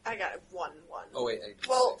I got 1-1. Oh, wait. I did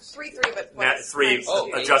Well, 6. 3-3, but Nat mine's 3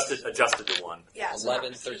 Oh, adjusted to 1. Yeah, so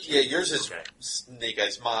 11, not 13. Yeah, yours is Okay. Snake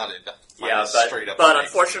Eyes modded. Mine Yeah, is straight up. but snake.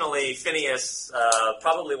 unfortunately, Phineas,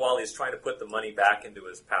 probably while he's trying to put the money back into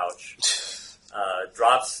his pouch,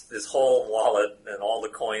 drops his whole wallet and all the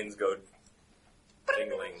coins go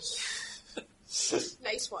jingling.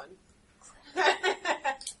 Nice one.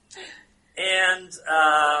 And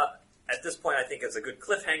at this point, I think it's a good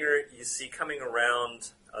cliffhanger. You see coming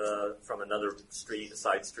around from another street, a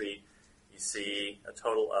side street, you see a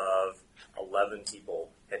total of 11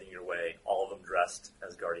 people heading your way, all of them dressed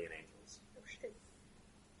as guardian angels. Oh, shit.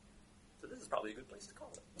 So this is probably a good place to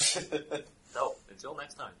call it. So, until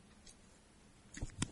next time.